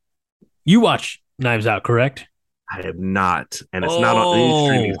 You watch Knives Out, correct? I have not, and it's not on any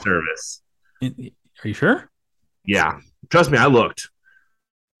streaming Oh, service. are you sure? Yeah, trust me, I looked.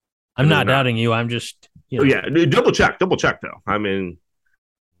 I'm It is not not. doubting you. I'm just, Oh yeah, double check though. I mean,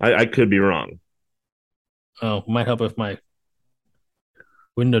 I could be wrong. Oh, might help if my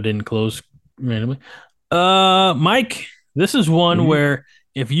window didn't close randomly. Mike, this is one Mhm. where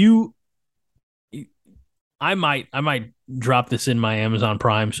if I might drop this in my Amazon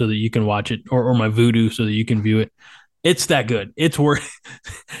Prime so that you can watch it, or my Vudu so that you can view it. It's that good. It's worth.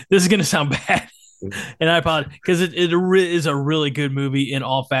 This is gonna sound bad, and I apologize because it is a really good movie in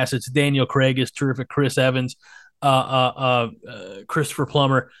all facets. Daniel Craig is terrific. Chris Evans, Christopher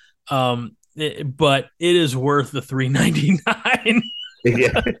Plummer. But it is worth the $3.99.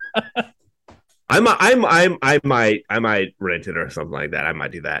 Yeah, I might rent it or something like that. I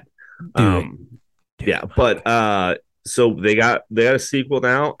might do that. Do it. Yeah, but so they got a sequel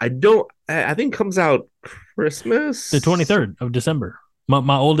now. I think it comes out Christmas, The 23rd of December.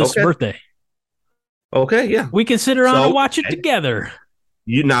 My oldest Okay. birthday. Okay, yeah. We can sit around So and watch it together.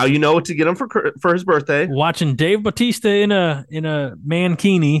 you know what to get him for his birthday. Watching Dave Bautista in a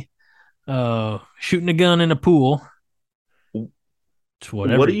mankini, shooting a gun in a pool. It's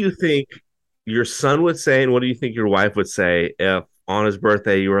whatever. What do you think your son would say, and what do you think your wife would say if on his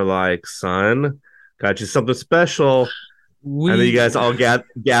birthday you were like, "Son, got you something special," and then you guys all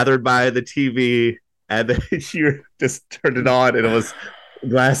gathered by the TV, and then you just turned it on, and it was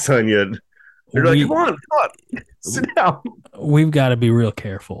Glass Onion. You're like, come on, sit down. We've got to be real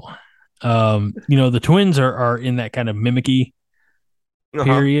careful. The twins are in that kind of mimicky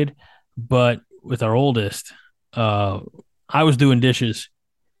period, but with our oldest, I was doing dishes.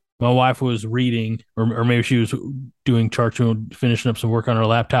 My wife was reading, or maybe she was doing charts and finishing up some work on her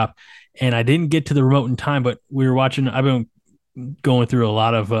laptop, and I didn't get to the remote in time. But we were watching. I've been going through a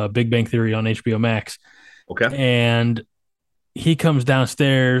lot of Big Bang Theory on HBO Max. Okay. And he comes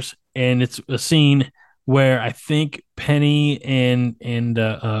downstairs, and it's a scene where I think Penny and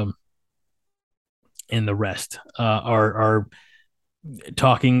the rest are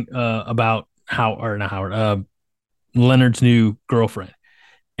talking about Leonard's new girlfriend,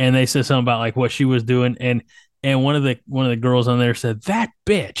 and they said something about like what she was doing, and one of the girls on there said that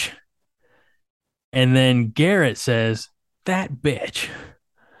bitch, and then Garrett says that bitch,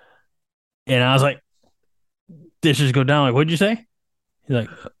 and I was like, dishes go down. Like, what'd you say? He's like,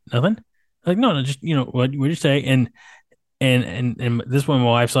 nothing. I'm like, no, just what'd you say? And this one, my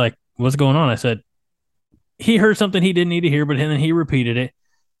wife's like, what's going on? I said, he heard something he didn't need to hear, but then he repeated it.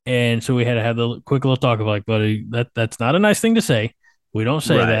 And so we had to have the quick little talk of like, buddy, that's not a nice thing to say. We don't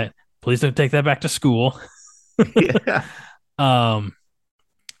say that. Please don't take that back to school. Yeah.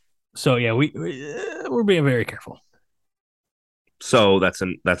 So yeah, we're being very careful. So that's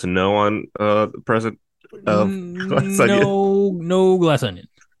a no on present. No glass onion.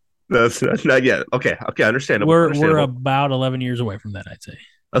 That's not yet. Okay, understandable. We're about 11 years away from that, I'd say.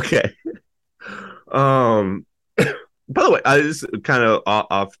 Okay. By the way, this is kind of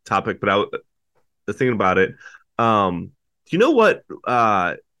off topic, but I was thinking about it. Do you know what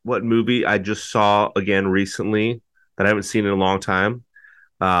movie I just saw again recently that I haven't seen in a long time?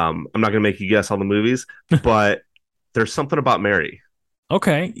 I'm not going to make you guess all the movies, but there's something about Mary.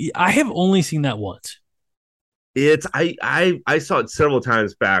 Okay, I have only seen that once. I saw it several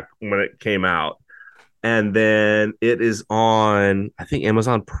times back when it came out, and then it is on I think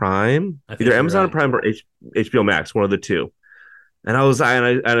Amazon Prime, either Amazon Prime or HBO Max, one of the two. And I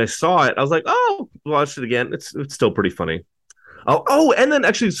saw it. I was like, oh, watch it again. It's still pretty funny. And then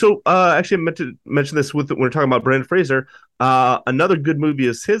actually, I meant to mention this when we're talking about Brendan Fraser. Another good movie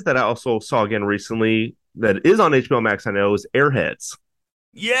is his that I also saw again recently that is on HBO Max. I know is Airheads.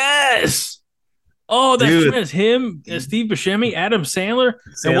 Yes. Oh, that's tremendous. Him, Steve Buscemi, Adam Sandler.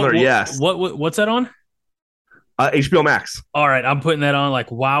 Yes. What's that on? HBO Max. All right, I'm putting that on. Like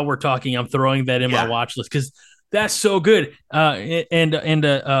while we're talking, I'm throwing that in my watch list because that's so good. Tony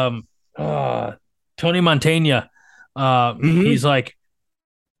Montana. He's like,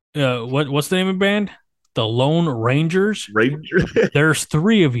 what's the name of the band? The Lone Rangers. There's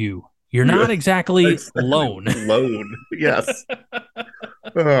three of you. You're not exactly alone. Alone, yes.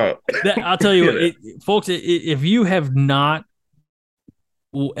 I'll tell you, folks. If you have not,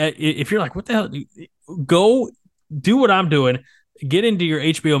 if you're like, what the hell? Go do what I'm doing. Get into your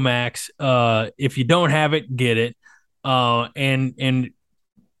HBO Max. If you don't have it, get it. And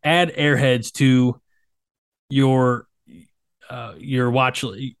add Airheads to your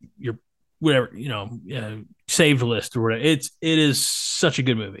whatever, saved list or whatever. It is such a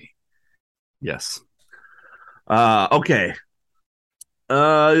good movie. Yes. Okay.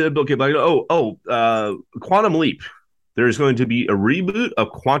 Okay. Quantum Leap. There's going to be a reboot of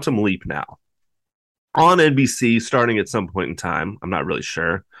Quantum Leap now on NBC starting at some point in time. I'm not really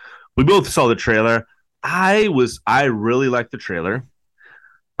sure. We both saw the trailer. I really liked the trailer.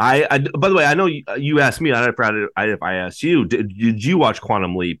 By the way, I know you asked me. I forgot if I asked you. Did you watch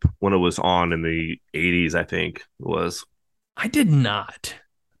Quantum Leap when it was on in the 80s? I think it was. I did not.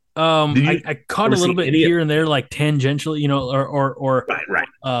 I caught a little bit here and there, like tangentially, or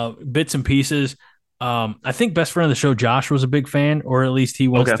right. Bits and pieces. I think best friend of the show, Josh, was a big fan, or at least he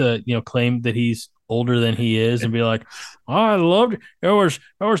wants to, claim that he's older than he is and be like, oh, I loved it. It was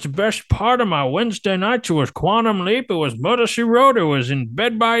the best part of my Wednesday night. It was Quantum Leap. It was Murder, She Wrote. It was In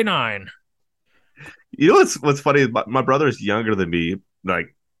Bed by 9. You know what's funny? My brother is younger than me,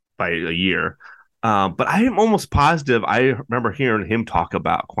 like by a year. But I am almost positive I remember hearing him talk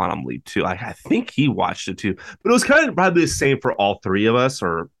about Quantum Leap too. I think he watched it too. But it was kind of probably the same for all three of us,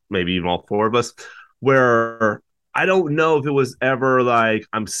 or maybe even all four of us, where I don't know if it was ever like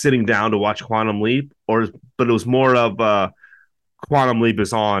I'm sitting down to watch Quantum Leap, but it was more of Quantum Leap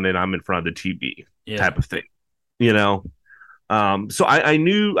is on and I'm in front of the TV type of thing, So I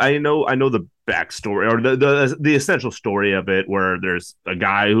know the backstory or the essential story of it, where there's a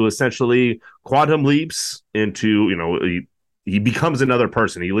guy who essentially quantum leaps into, he becomes another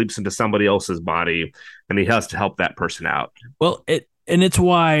person. He leaps into somebody else's body, and he has to help that person out. Well, it's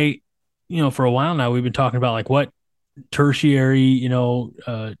why, for a while now we've been talking about like what tertiary,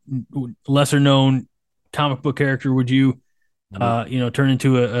 lesser known comic book character would you, turn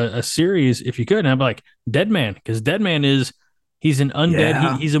into a series if you could. And I'm like Deadman, because Deadman he's an undead.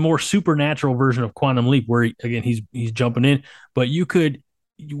 Yeah. He's a more supernatural version of Quantum Leap, where he's jumping in. But you could,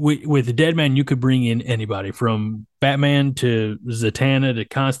 with Deadman, you could bring in anybody from Batman to Zatanna to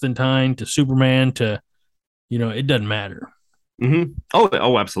Constantine to Superman to, it doesn't matter. Mm-hmm.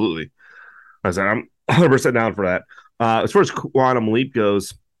 Oh, absolutely. I said I'm 100% down for that. As far as Quantum Leap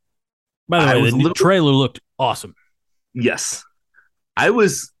goes, by the way, the trailer looked awesome. Yes, I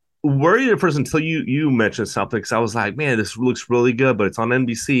was worried at first until you mentioned something, because I was like, man, this looks really good, but it's on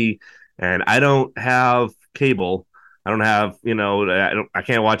NBC and I don't have cable. I don't have, I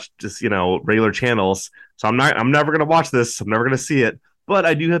can't watch just, regular channels. So I'm never going to watch this. I'm never going to see it, but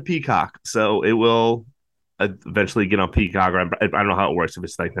I do have Peacock. So it will eventually get on Peacock. Or I don't know how it works. If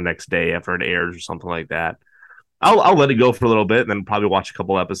it's like the next day after it airs or something like that, I'll let it go for a little bit and then probably watch a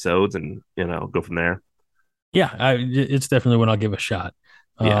couple episodes and, go from there. Yeah. It's definitely one I'll give a shot.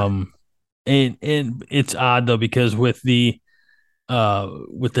 Yeah. And it's odd though, because with the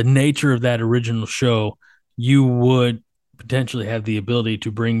nature of that original show, you would potentially have the ability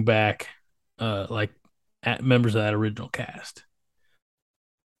to bring back members of that original cast.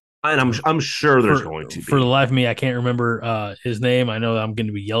 And I'm sure there's going to be. For the life of me, I can't remember his name. I know I'm going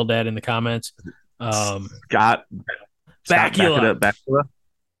to be yelled at in the comments. Scott Bakula.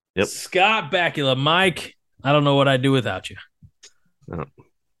 Yep. Scott Bakula. Mike, I don't know what I'd do without you. Oh.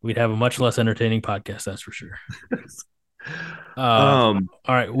 We'd have a much less entertaining podcast, that's for sure. All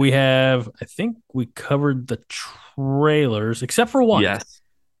right, I think we covered the trailers, except for one. Yes.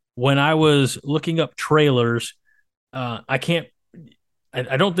 When I was looking up trailers, I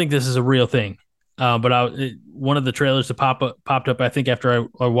don't think this is a real thing, but one of the trailers that popped up, I think after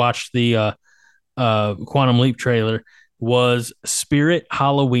I watched the Quantum Leap trailer, was Spirit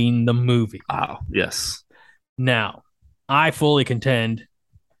Halloween, the movie. Oh, yes. Now, I fully contend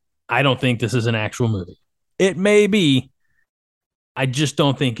I don't think this is an actual movie. It may be. I just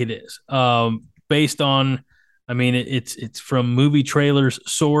don't think it is. Based on, it's from Movie Trailers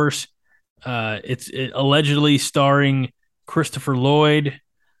Source. It's allegedly starring Christopher Lloyd.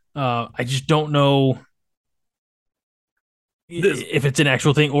 I just don't know if it's an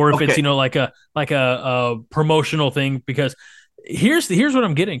actual thing or if it's like a promotional thing. Because here's what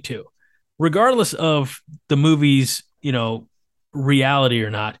I'm getting to. Regardless of the movie's reality or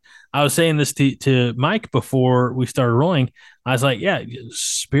not, I was saying this to Mike before we started rolling. I was like, yeah,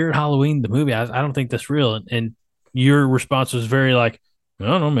 Spirit Halloween, the movie, I don't think that's real. And your response was very like, I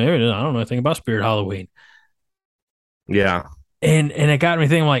don't know, maybe I don't know anything about Spirit Halloween. Yeah. And it got me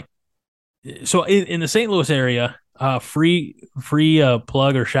thinking, like, so in the St. Louis area, free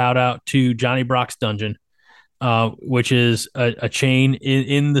plug or shout out to Johnny Brock's Dungeon, which is a chain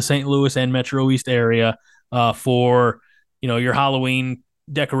in the St. Louis and Metro East area for, your Halloween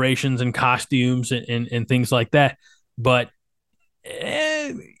decorations and costumes and things like that. But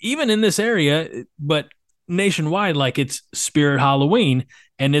even in this area, but nationwide, like, it's Spirit Halloween.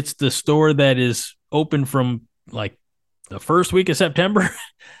 and it's the store that is open from like the first week of September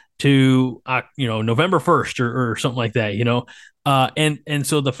to November 1st or something like that, and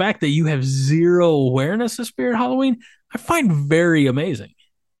so the fact that you have zero awareness of Spirit Halloween, I find very amazing.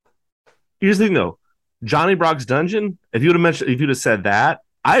 Here's the thing, though. Johnny Brock's Dungeon. If you'd have said that,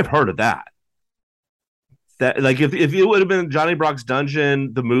 I've heard of that. That like if it would have been Johnny Brock's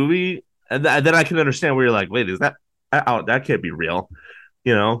Dungeon, the movie, and then I can understand where you're like, wait, is that that can't be real,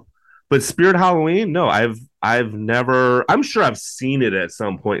 But Spirit Halloween, no, I've never. I'm sure I've seen it at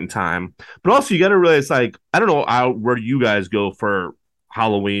some point in time, but also you got to realize, like, I don't know where you guys go for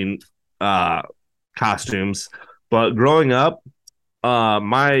Halloween costumes, but growing up,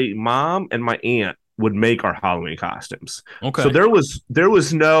 my mom and my aunt would make our Halloween costumes. Okay. So there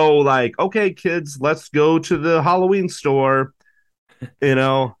was no like, okay, kids, let's go to the Halloween store.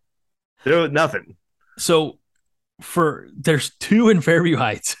 There was nothing. So there's 2 in Fairview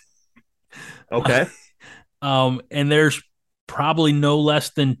Heights. Okay. And there's probably no less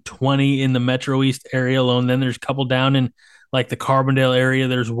than 20 in the Metro East area alone. Then there's a couple down in like the Carbondale area.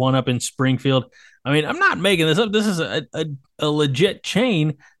 There's one up in Springfield. I mean, I'm not making this up. This is a legit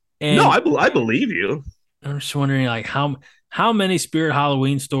chain. And no, I believe you. I'm just wondering, like, how many Spirit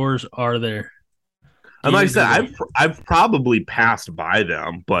Halloween stores are there? And like I said, I've probably passed by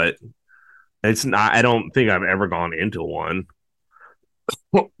them, but it's not. I don't think I've ever gone into one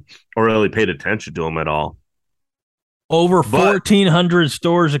or really paid attention to them at all. Over 1,400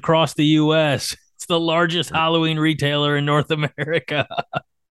 stores across the U.S. It's the largest Halloween retailer in North America.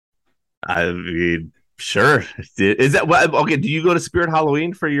 I mean, sure. Is that what? Okay, do you go to Spirit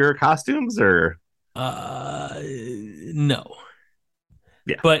Halloween for your costumes or? No.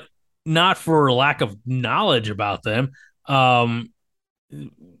 Yeah, but not for lack of knowledge about them.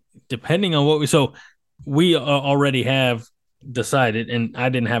 Depending on so we already have decided, and I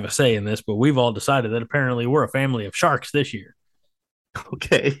didn't have a say in this, but we've all decided that apparently we're a family of sharks this year.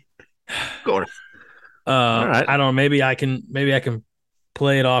 Okay, of course. All right. I don't know. Maybe I can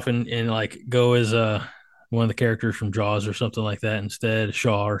play it off and like go as one of the characters from Jaws or something like that instead,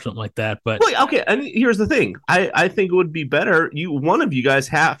 Shaw or something like that. But okay, and here's the thing. I think it would be better. One of you guys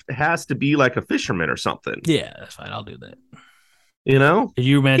has to be like a fisherman or something. Yeah, that's fine. I'll do that. Could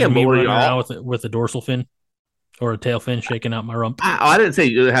you imagine me running around with a dorsal fin or a tail fin shaking out my rump? I didn't say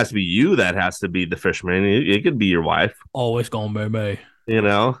it has to be you that has to be the fisherman. It could be your wife. Always gonna be me.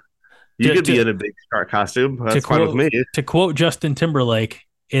 You could be in a big shark costume. That's fine with me. To quote Justin Timberlake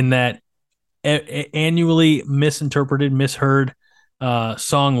in that annually misinterpreted, misheard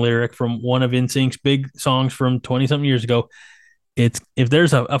song lyric from one of NSYNC's big songs from 20-something years ago, it's if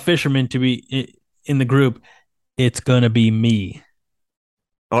there's a fisherman to be in the group, it's gonna be me.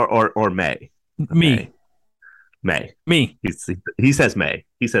 Or May. Me. Me. He says May.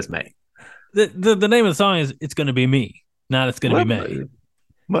 He says May. The name of the song is "It's Gonna Be Me," not "It's Gonna Be May."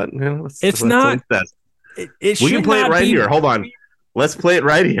 But it's not. We can play it right here. Hold on. Let's play it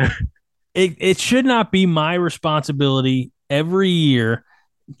right here. It should not be my responsibility every year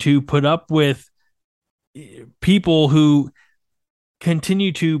to put up with people who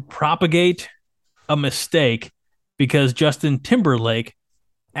continue to propagate a mistake because Justin Timberlake,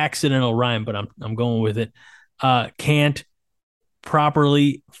 accidental rhyme, but I'm going with it, can't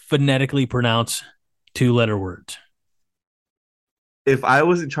properly phonetically pronounce 2-letter words. If I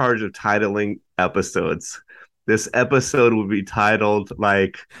was in charge of titling episodes, this episode would be titled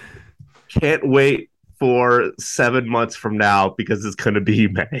like "Can't Wait for 7 months from now" because it's going to be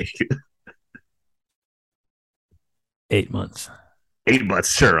May. 8 months. 8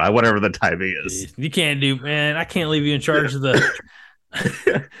 months, sure. Whatever the timing is. You can't man. I can't leave you in charge of the.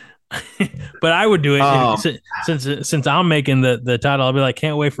 But I would do it since I'm making the title. I'll be like,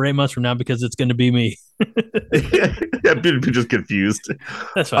 can't wait for 8 months from now because it's going to be me. I'd be just confused.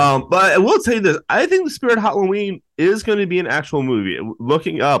 That's fine. But I will say this: I think the Spirit Halloween is going to be an actual movie.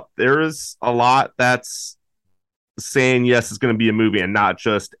 Looking up, there is a lot that's saying yes, it's going to be a movie and not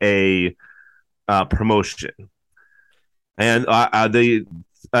just a promotion. And the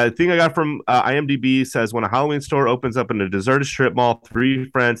thing I got from IMDb says when a Halloween store opens up in a deserted strip mall, 3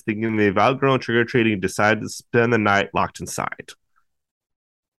 friends thinking they've outgrown trick-or-treating decide to spend the night locked inside.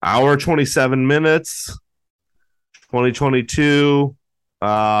 Hour 27 minutes, 2022.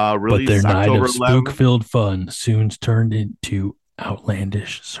 But their night of spook-filled fun soon turned into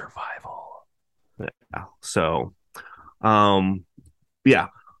outlandish survival. Yeah. So, yeah.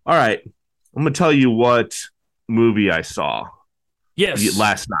 All right. I'm going to tell you what movie I saw. Yes.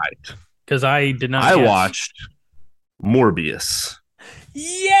 Last night. Because I did not. I watched Morbius.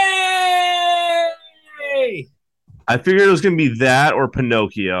 Yay! I figured it was going to be that or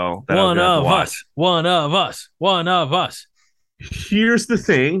Pinocchio. That One of us. One of us. One of us. Here's the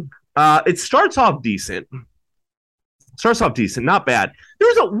thing. It starts off decent. Not bad.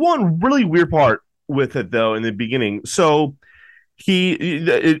 There's one really weird part with it though in the beginning. So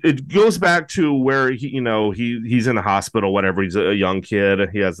it goes back to where he's in the hospital, whatever. He's a young kid.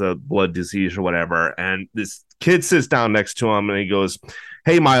 He has a blood disease or whatever, and this kid sits down next to him and he goes,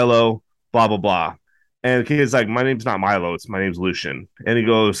 "Hey, Milo, blah blah blah." And the kid's like, "My name's not Milo. My name's Lucian." And he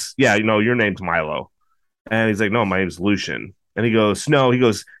goes, "Yeah, your name's Milo." And he's like, "No, my name's Lucian." And he goes, "No." He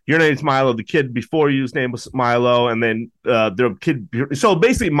goes, "Your name's Milo. The kid before you's name was Milo." And then the kid. So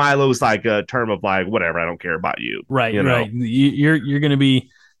basically, Milo is like a term of like, whatever. I don't care about you. Right. Right. You're gonna be.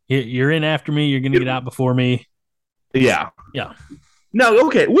 You're in after me. You're gonna get out before me. Yeah. Yeah. No.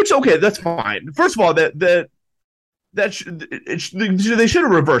 Okay. That's fine. First of all, they should have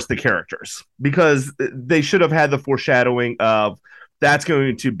reversed the characters because they should have had the foreshadowing of that's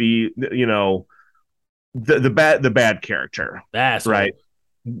going to be the bad character. The asshole. Right.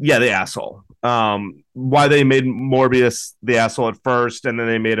 Yeah, the asshole. Why they made Morbius the asshole at first and then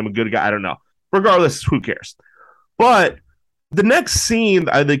they made him a good guy, I don't know. Regardless, who cares? But the next scene,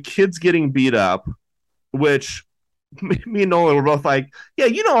 the kids getting beat up, which me and Nolan were both like, yeah,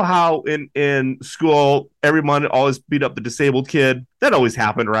 you know how in school everyone always beat up the disabled kid? That always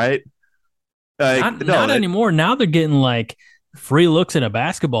happened, right? Not anymore. Now they're getting like free looks at a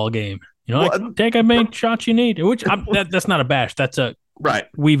basketball game. Take a main shot you need. Which that's not a bash. That's a right.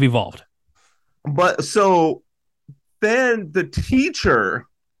 We've evolved. But so then the teacher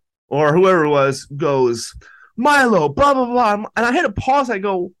or whoever it was goes, "Milo, blah blah blah," and I had to pause. I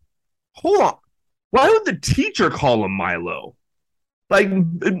go, "Hold on. Why would the teacher call him Milo? Like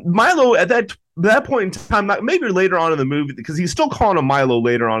Milo at that point in time, maybe later on in the movie, because he's still calling him Milo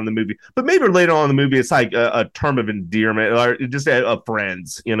later on in the movie, but maybe later on in the movie, it's like a term of endearment or just a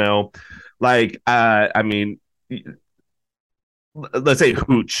friends, like, I mean, let's say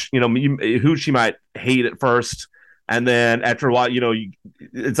Hooch, Hooch, you might hate at first. And then after a while,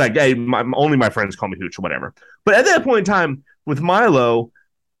 it's like, hey, only my friends call me Hooch or whatever. But at that point in time with Milo,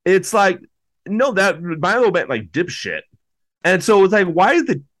 it's like, no, that Milo meant like dipshit. And so it's like, why is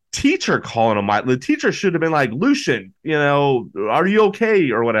the teacher calling him Milo? The teacher should have been like, "Lucian, are you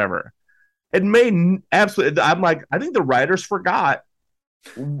okay?" or whatever. It made absolutely. I'm like, I think the writers forgot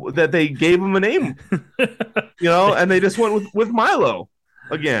that they gave him a name, and they just went with Milo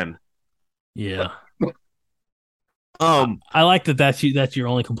again. Yeah. I like that. That's your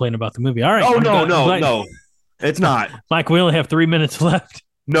only complaint about the movie. All right. Oh no, it's not. Mike, we only have 3 minutes left.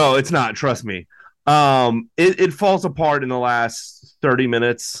 No, it's not. Trust me. It falls apart in the last 30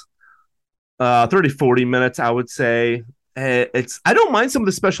 minutes, 40 minutes, I would say. I don't mind some of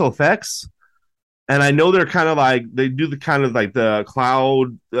the special effects. And I know they're kind of like, they do the kind of like the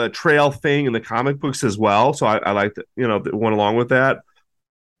cloud trail thing in the comic books as well. So I like that, that went along with that.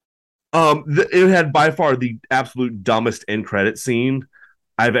 It had by far the absolute dumbest end credit scene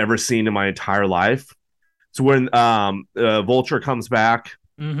I've ever seen in my entire life. So when Vulture comes back,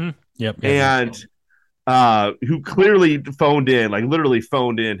 mm-hmm. Yep. And who clearly literally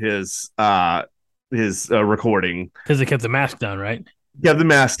phoned in his recording because they kept the mask down, right? Yeah, the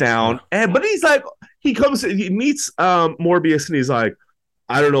mask down, but he's like, he meets Morbius, and he's like,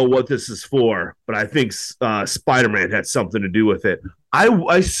 "I don't know what this is for, but I think Spider-Man had something to do with it."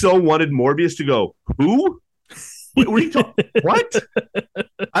 I so wanted Morbius to go, "Who? What are you talking? What?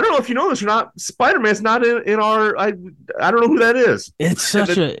 I don't know if you know this or not. Spider-Man's not in our. I don't know who that is." It's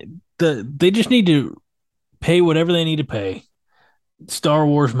such they just need to pay whatever they need to pay, Star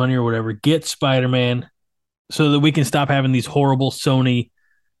Wars money or whatever. Get Spider-Man so that we can stop having these horrible Sony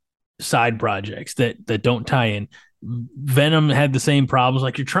side projects that don't tie in. Venom had the same problems.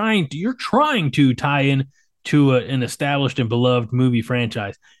 Like you're trying to tie in to an established and beloved movie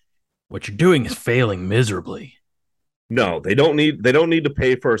franchise. What you're doing is failing miserably. No, they don't need to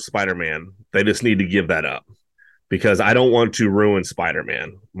pay for Spider-Man. They just need to give that up because I don't want to ruin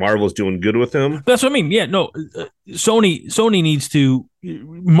Spider-Man. Marvel's doing good with him. That's what I mean. Yeah, no, Sony needs to.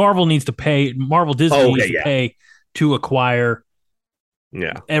 Marvel needs to pay. Disney needs to pay to acquire.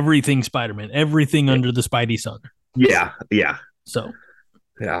 Yeah, everything Spider-Man, everything under the Spidey sun. Yeah. So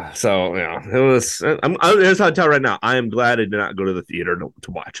it was. Here's how I tell right now. I am glad I did not go to the theater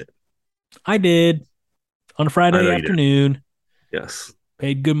to watch it. I did on a Friday afternoon. Yes,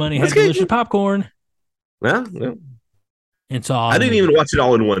 paid good money, had delicious popcorn. Yeah. And so I didn't even watch it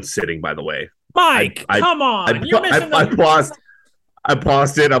all in one sitting. By the way, Mike, come on, you're missing I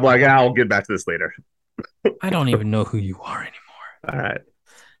paused it. I'm like, I'll get back to this later. I don't even know who you are anymore. All right.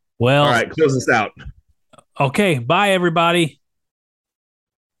 Well, all right. Close this out. Okay, bye, everybody.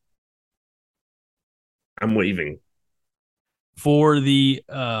 I'm waving. For the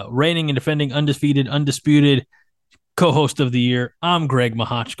reigning and defending undisputed co-host of the year, I'm Greg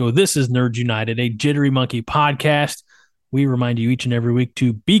Mahochko. This is Nerds United, a Jittery Monkey podcast. We remind you each and every week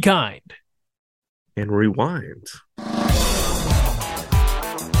to be kind. And rewind.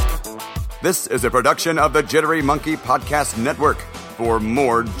 This is a production of the Jittery Monkey Podcast Network. For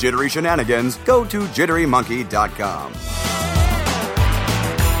more jittery shenanigans, go to jitterymonkey.com.